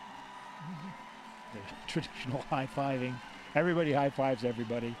positions. The traditional high-fiving. Everybody high-fives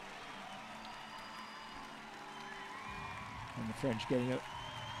everybody. And the French getting a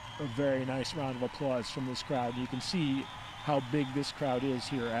very nice round of applause from this crowd. You can see how big this crowd is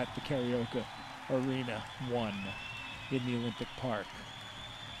here at the Karaoke Arena 1 in the Olympic Park.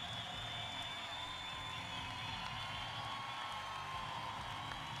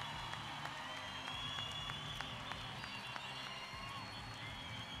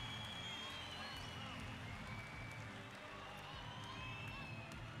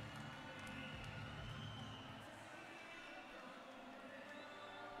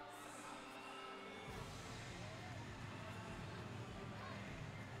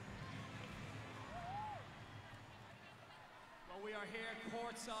 We are here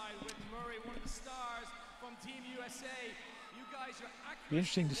courtside with Murray, one of the stars from Team USA. You guys are accurate. Be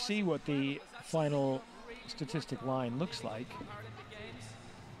interesting to see what the final statistic line looks like.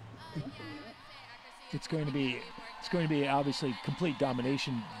 It's going to be obviously complete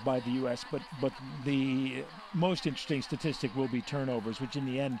domination by the US, but the most interesting statistic will be turnovers, which in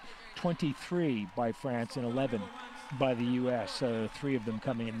the end 23 by France and 11 by the US, 3 of them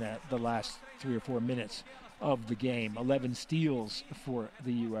coming in the last 3 or 4 minutes of the game. 11 steals for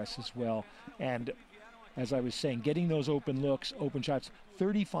the US as well. And as I was saying, getting those open looks, open shots,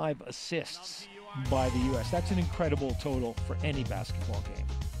 35 assists by the US. That's an incredible total for any basketball game.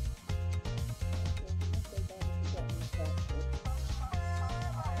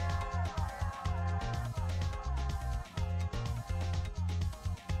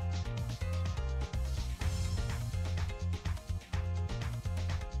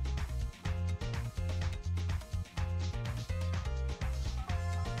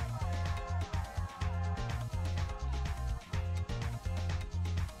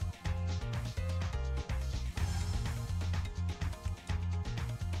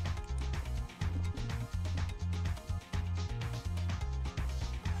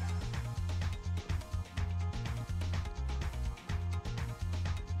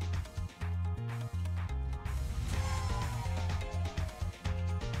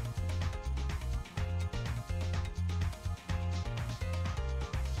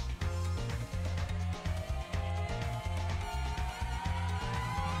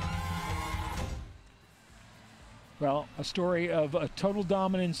 Well, a story of a total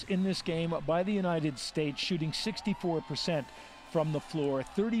dominance in this game by the United States, shooting 64% from the floor,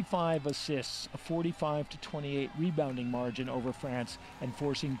 35 assists, a 45-28 rebounding margin over France, and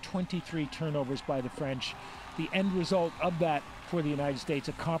forcing 23 turnovers by the French. The end result of that for the United States,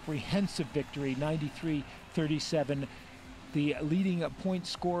 a comprehensive victory, 93-37. The leading point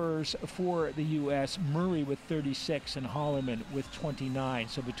scorers for the U.S., Murray with 36 and Hollermann with 29.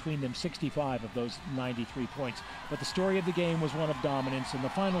 So between them, 65 of those 93 points. But the story of the game was one of dominance, and the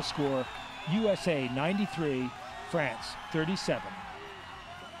final score, USA 93, France 37.